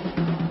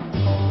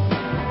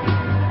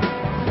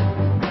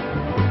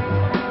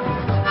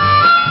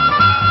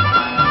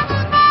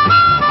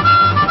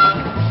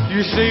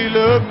 You say you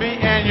love me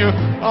and you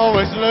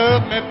always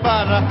love me,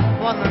 but I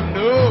wanna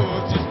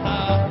know just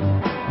how.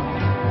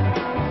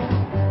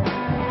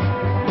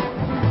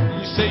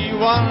 You say you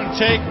wanna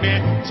take me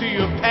to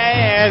your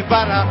past,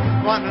 but I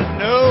wanna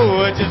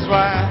know just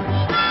why.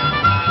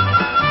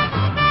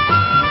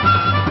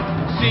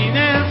 Seen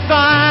and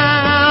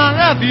sound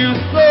of you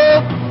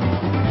so,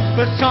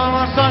 but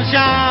summer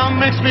sunshine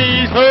makes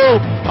me so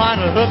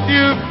wanna love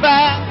you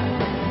back.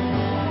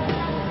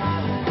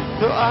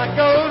 So I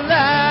go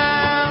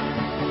down,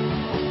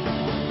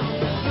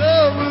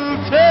 so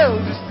who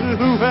tells us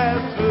who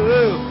has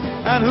to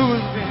and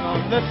who's been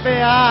left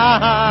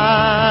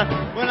behind.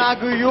 When I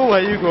go your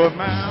way, you go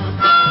mine.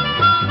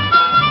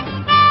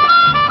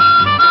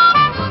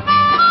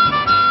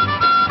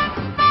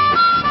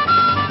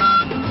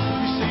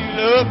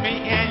 Love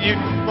me and you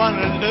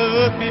wanna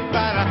love me,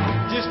 but I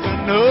just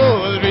don't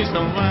know the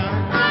reason why.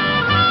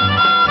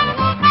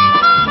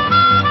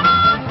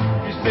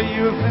 You say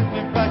you miss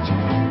me, but you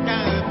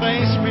kinda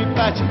face me,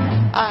 but you,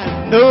 I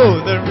know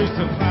the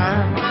reason why.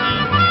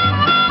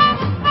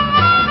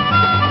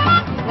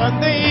 One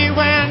day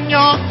when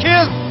your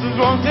kisses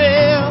won't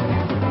tell,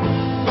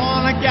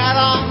 gonna get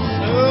on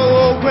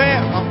so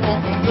well, I'm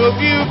gonna love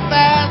you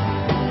back.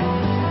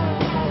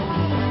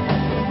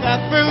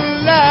 That will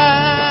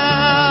last.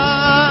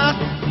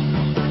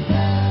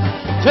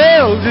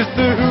 Tell just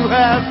who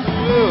has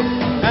to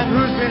and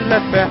who's been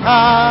left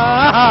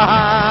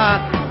behind.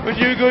 When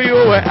you go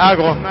your way, I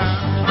go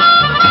mine.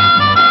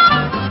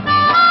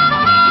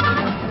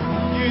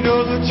 You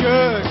know the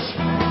church,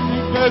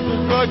 you bet the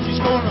God she's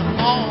gonna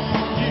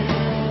haunt you.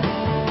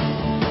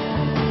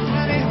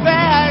 And he's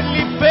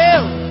badly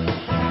built,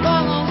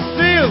 run on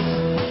stilts,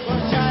 but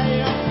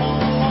shy up on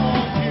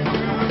you.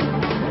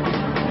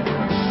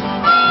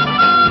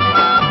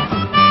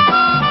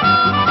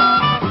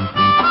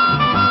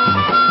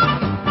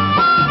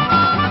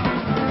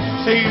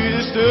 Say you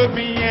disturb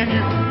me and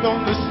you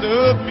don't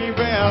disturb me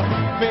well,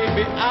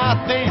 baby, I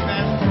think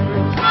that's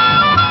true.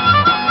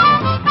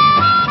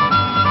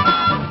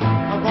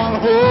 I wanna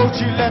hold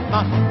you, let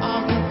my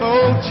arms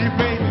enfold you,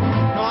 baby,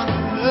 wanna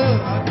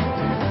love you.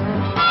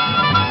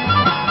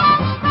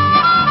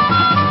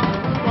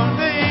 One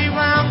day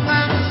when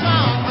the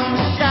sun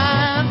will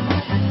shine,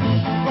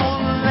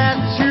 gonna let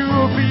you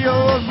be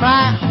all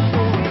mine,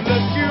 gonna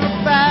let you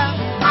back,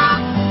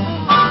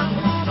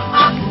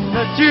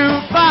 let you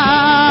back.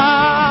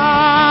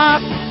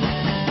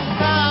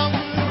 Down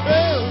the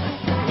road,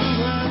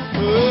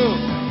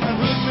 and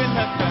who's been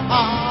left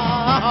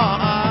behind.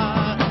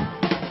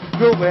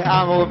 way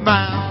I'm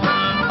bound.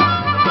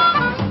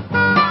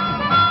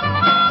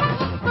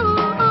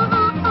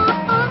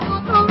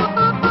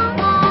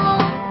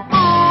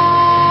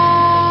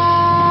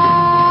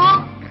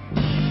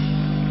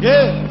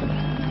 Yeah,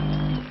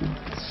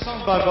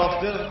 sung by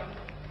Bob Dylan.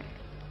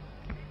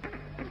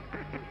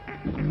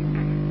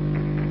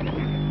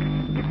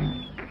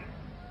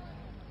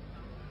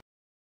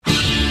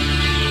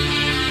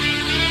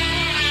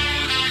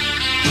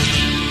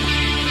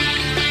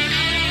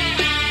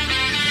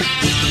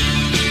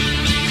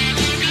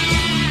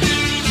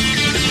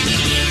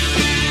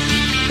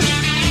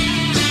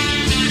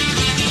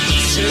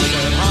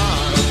 Sitting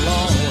hard and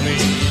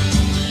lonely,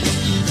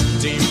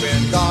 deep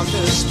in dark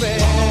despair.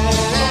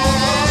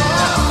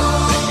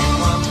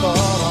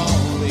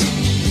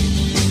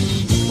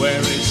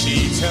 Where is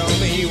she? Tell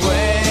me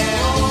where.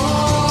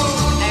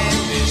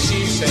 And if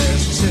she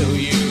says to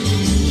you,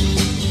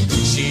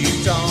 she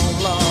don't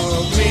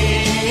love me,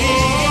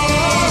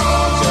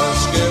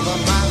 just give her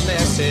my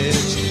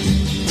message,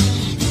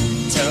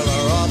 tell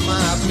her of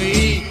my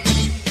plea.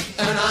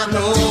 And I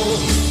know,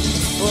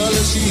 well,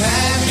 if she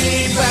had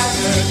me back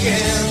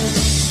again,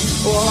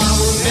 well, I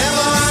would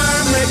never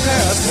make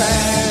her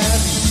sad.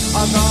 I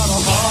got a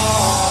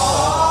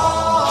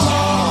heart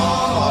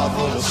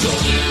full of soul.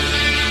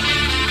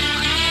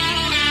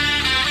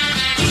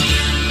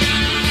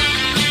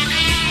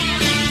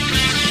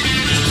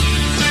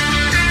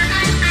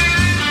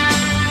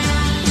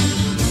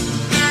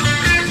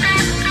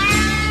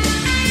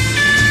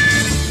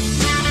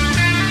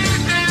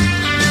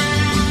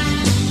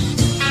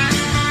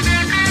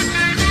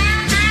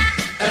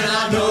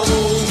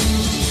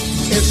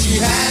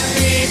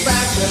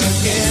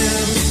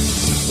 Again.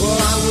 Well, I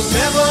would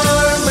never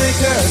make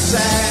her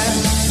sad.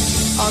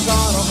 I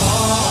got a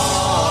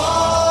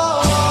heart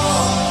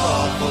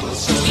full of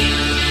soul.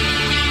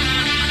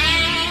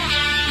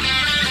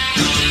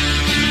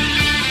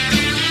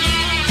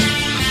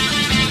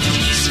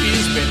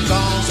 She's been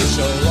gone such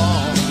a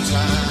long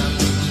time,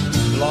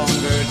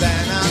 longer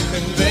than I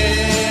can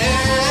bear.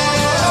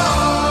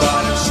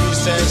 But if she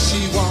says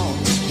she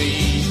wants me,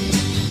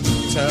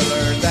 tell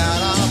her that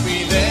I'll be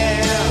there.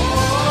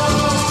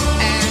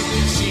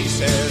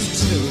 Says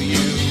to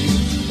you,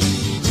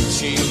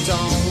 she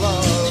don't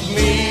love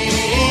me,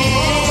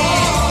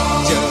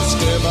 just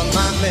give her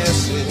my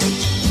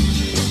message,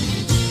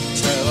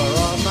 tell her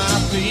of my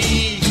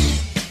plea.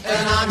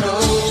 And I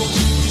know,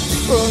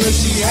 well, if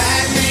she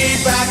had me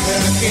back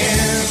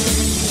again,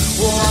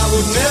 well, I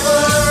would never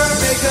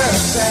make her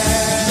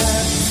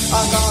sad. I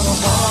got a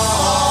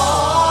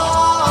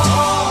heart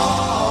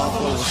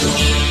full of soul.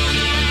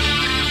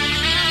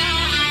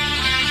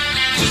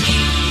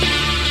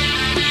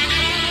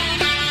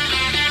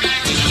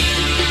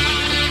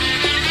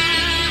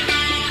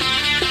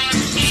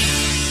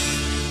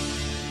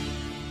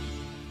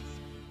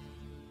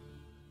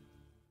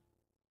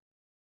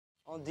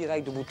 En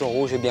direct du Bouton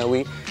Rouge, eh bien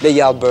oui, les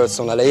Yardbirds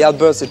sont là. Les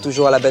Yardbirds, c'est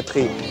toujours à la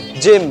batterie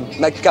Jim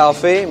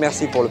McCarthy,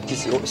 merci pour le petit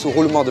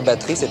sous-roulement de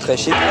batterie, c'est très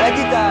chic. À la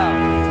guitare,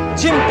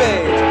 Jim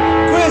Page,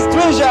 Chris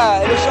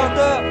Trisha et le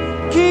chanteur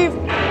Huw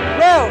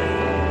Wheldon.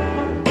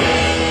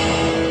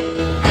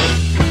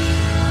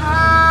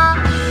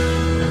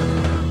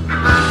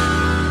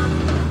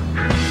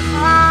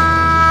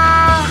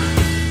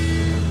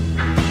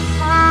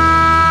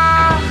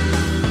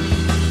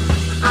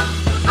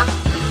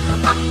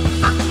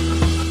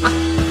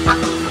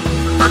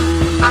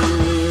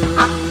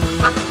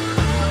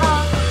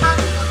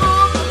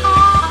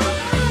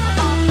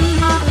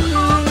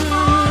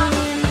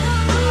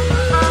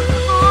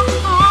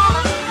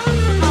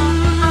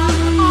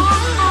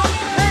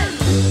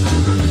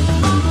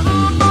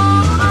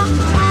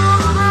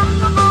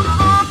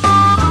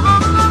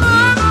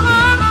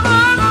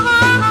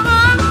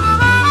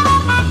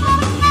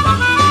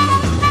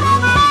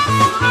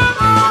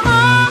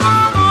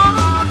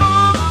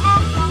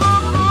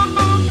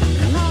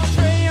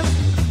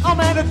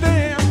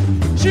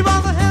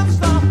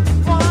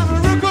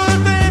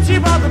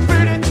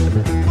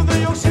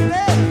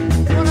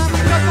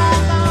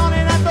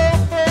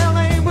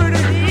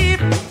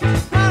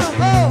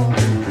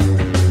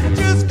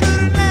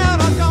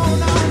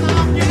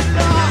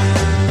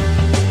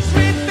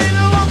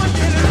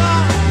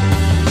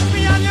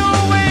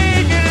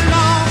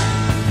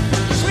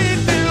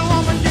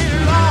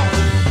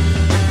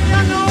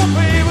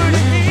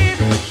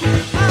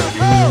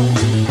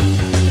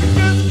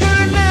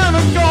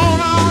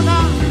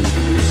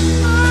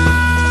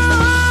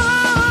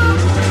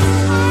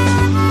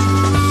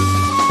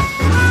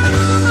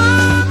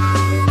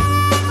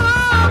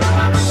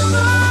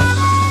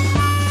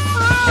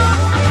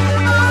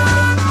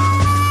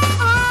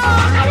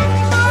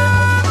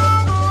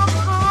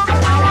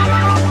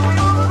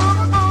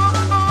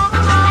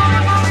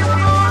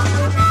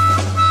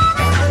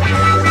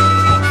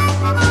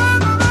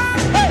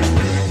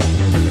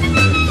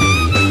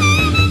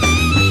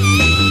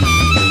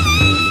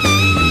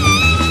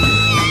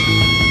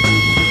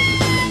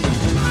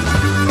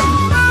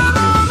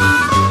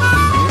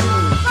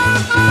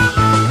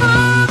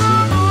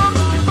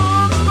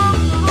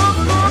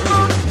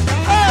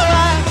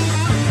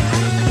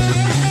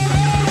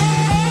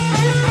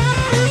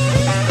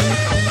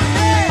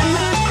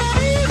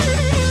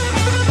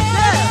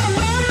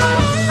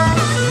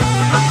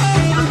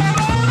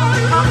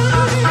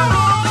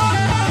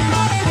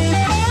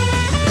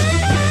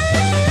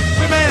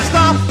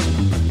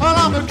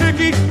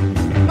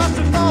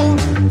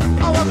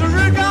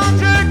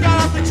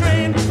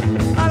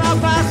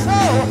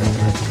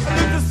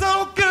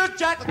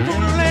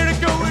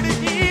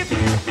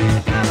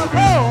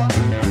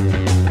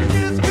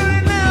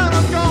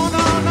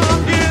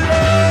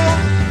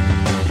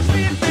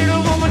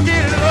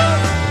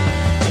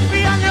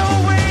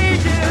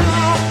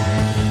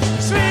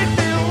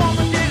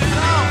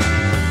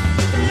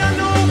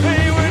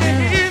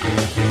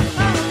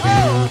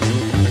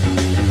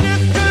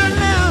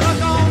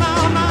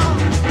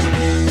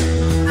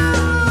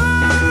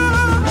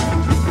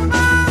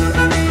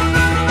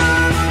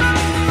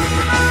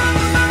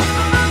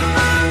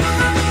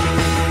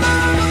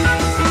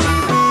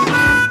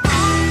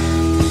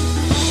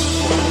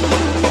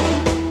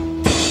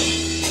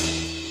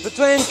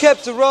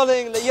 kept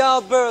rolling, les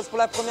Yardbirds, pour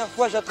la première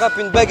fois j'attrape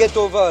une baguette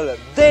au vol.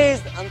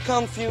 Dazed and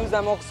Confused,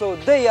 un morceau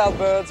des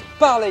Yardbirds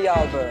par les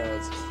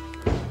Yardbirds.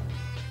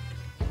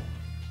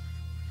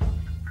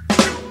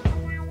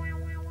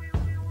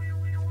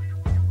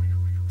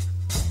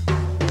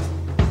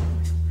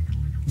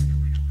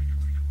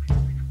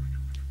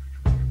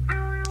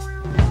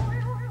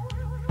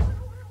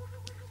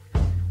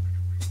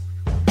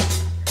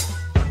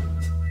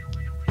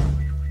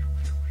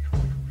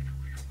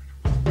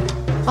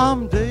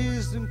 I'm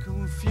dazed and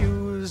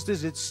confused.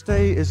 Is it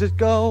stay, is it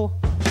go?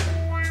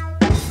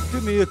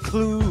 Give me a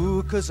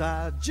clue, 'cause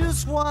I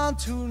just want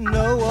to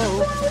know.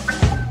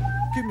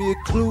 Give me a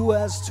clue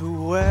as to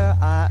where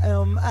I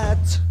am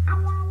at.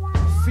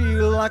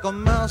 Feel like a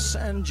mouse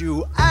and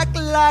you act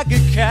like a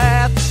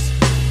cat.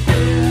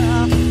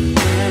 Yeah.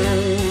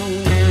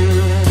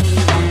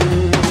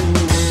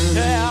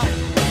 Yeah.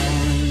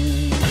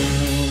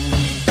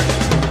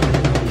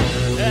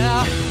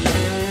 Yeah.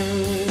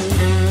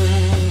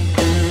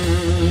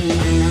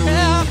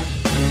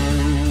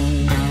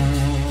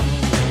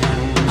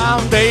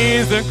 I'm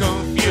dazed and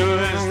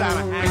confused,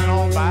 I'm hanging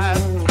on by a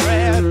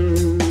thread.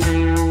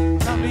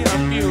 I'm being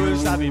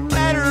abused, I'd be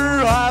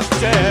better off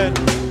dead.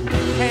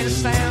 Can't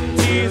stand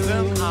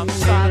teasing, I'm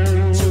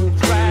starting to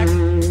crack.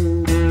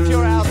 If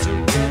you're out to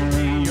get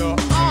me, you're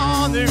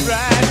on the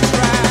right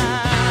track.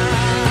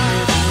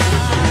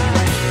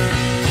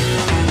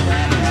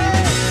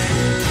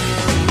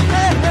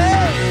 Hey,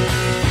 hey.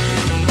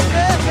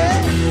 Hey, hey.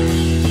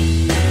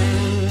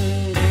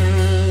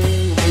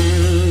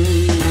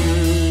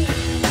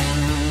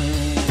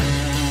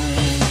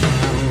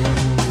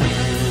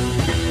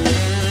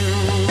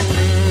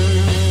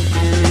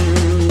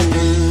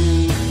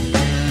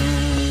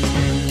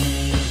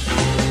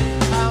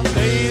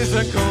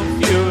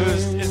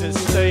 Confused, is it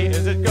stay,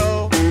 is it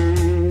go?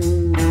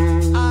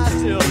 I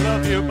still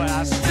love you, but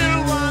I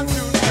still want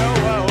to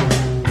know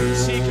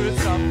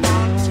secrets are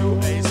fun to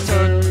a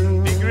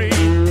certain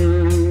degree.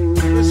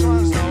 This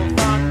one's no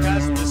fun,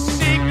 'cause the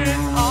secret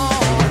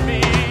on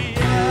me.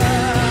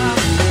 Yeah.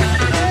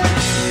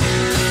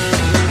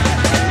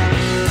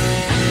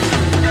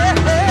 Yeah.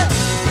 Yeah.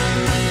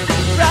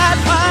 Right,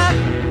 right.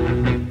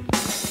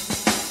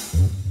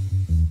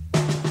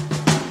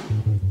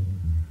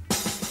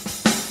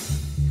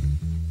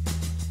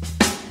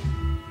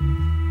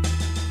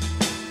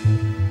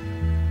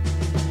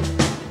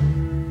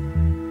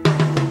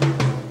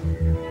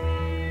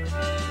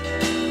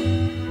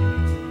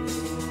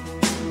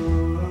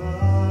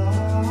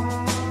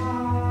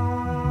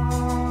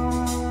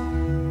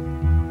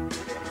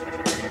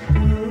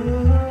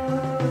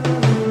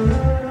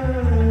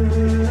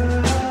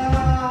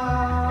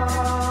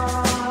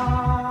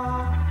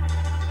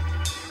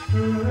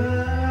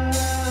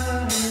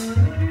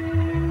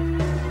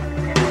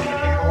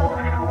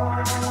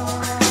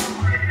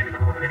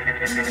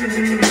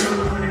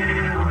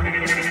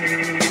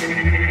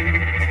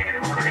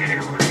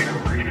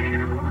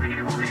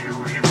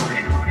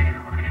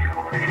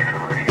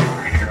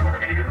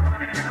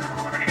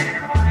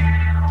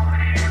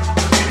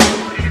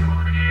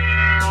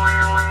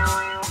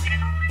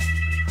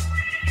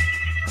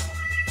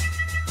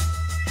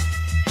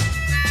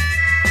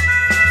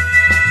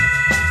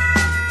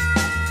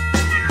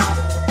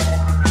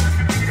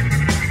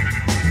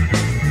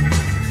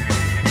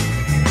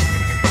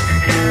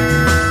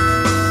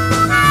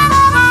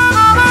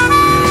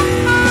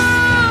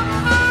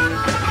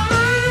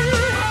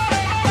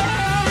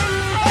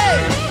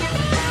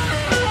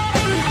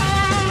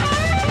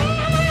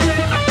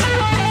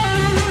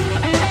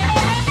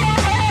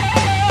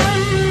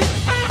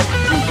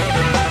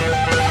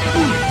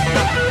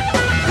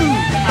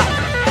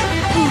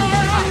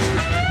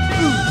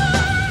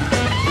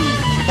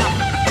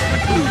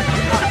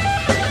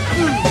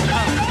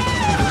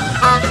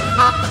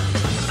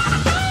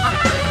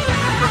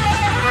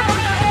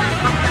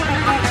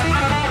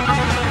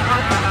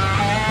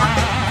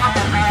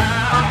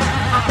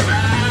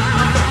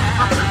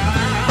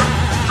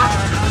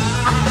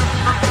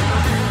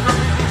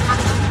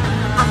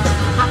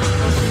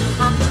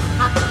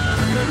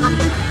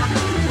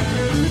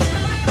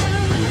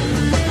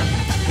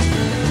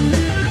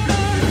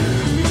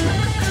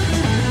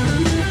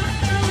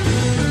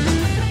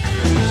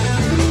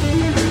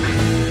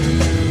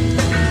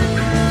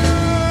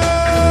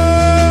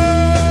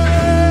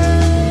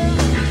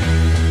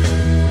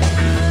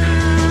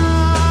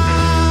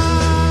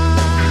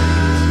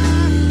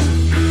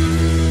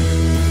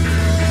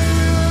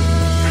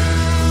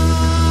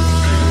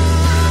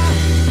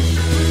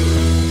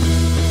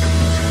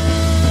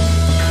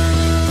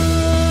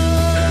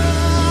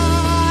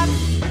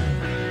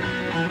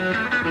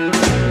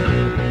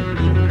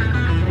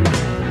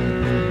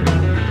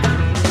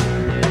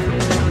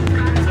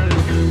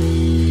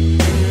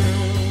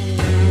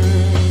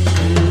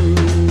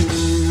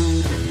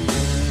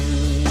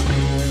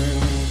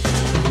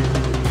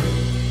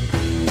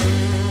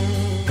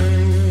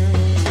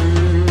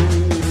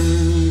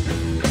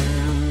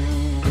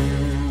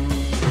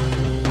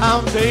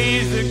 I'm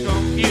dazed and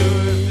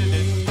confused, is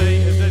it stay,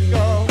 is it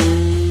go?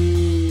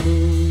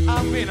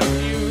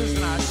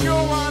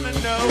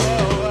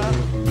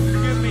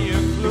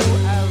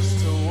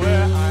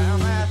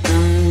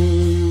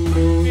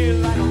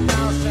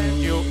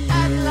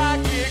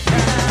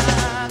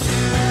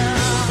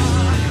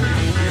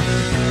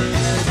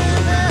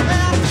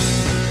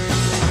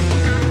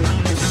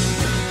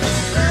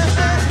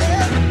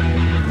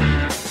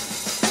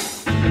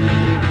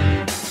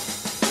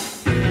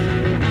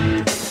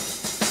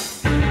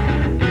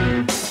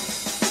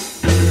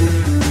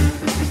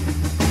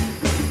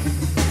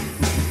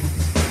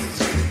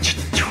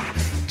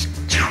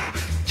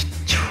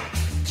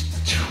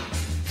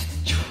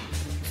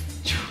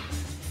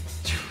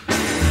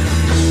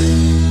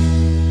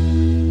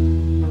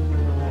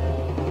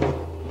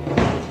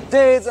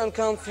 Dazed and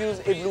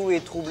Confused, ébloui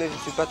et troublé, je ne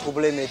suis pas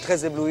troublé mais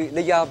très ébloui.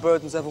 Les Yardbirds,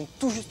 nous avons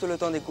tout juste le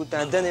temps d'écouter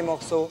un dernier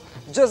morceau.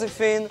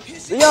 Josephine,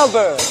 les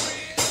Yardbirds.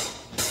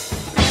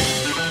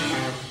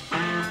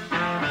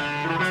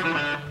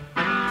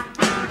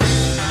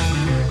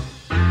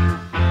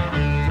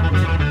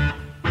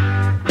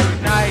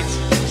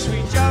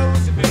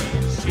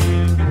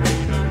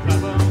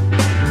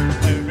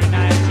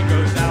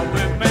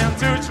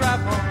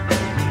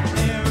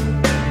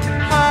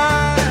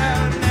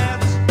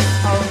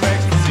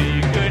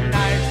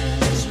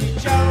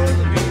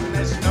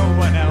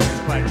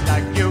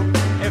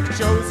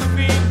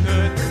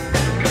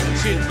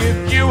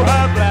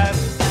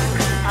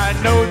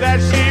 Know that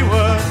she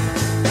was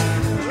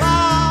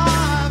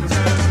loved.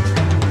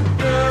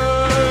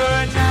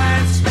 Good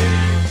night,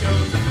 sweet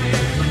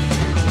Josephine.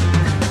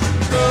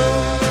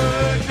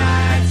 Good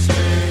night,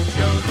 sweet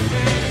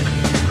Josephine.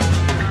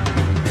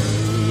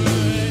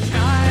 Good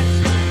night,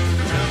 sweet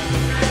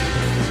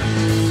Josephine.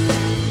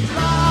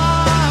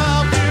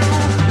 Love you.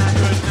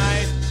 Good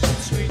night,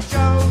 sweet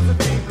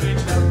Josephine. We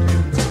love you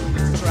to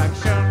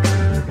distraction.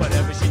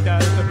 Whatever she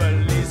does, the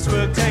police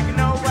will take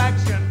no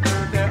action.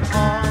 They're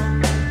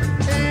on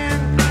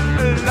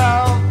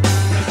love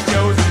with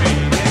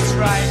Josephine, it's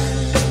right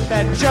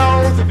that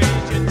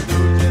Josephine should do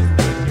just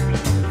what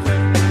she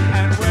believes,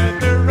 and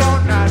whether or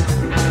not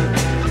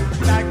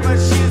like what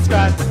she's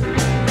got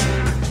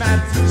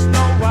matters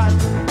no what.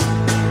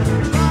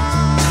 Good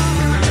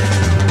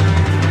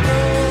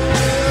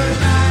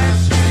night,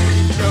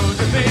 sweet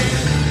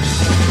Josephine.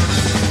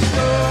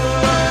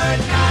 Good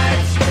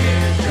night,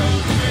 sweet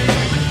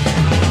Josephine.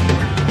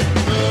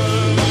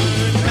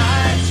 Good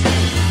night,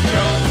 sweet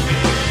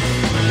Josephine.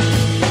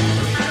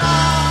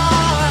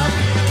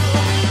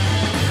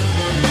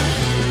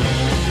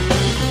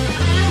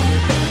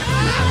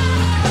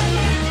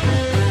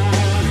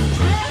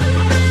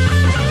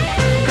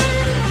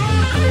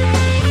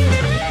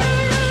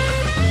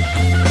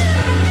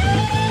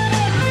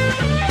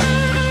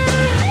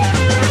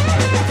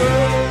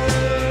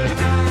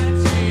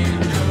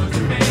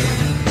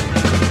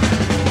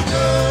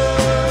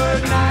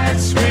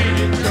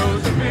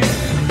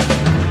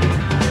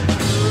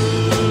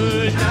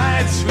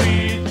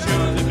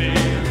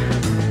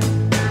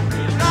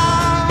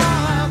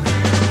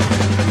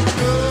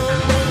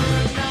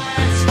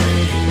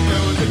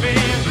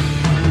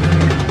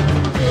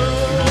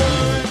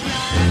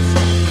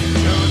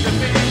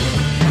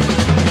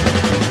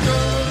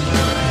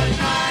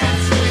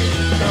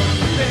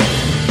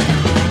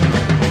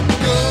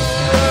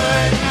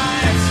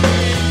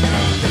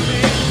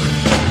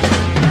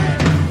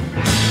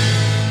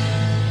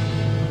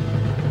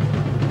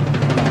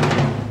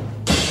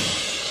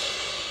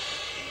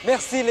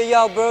 Merci les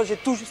Yardbirds, j'ai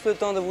tout juste le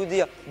temps de vous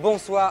dire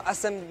bonsoir, à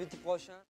samedi prochain.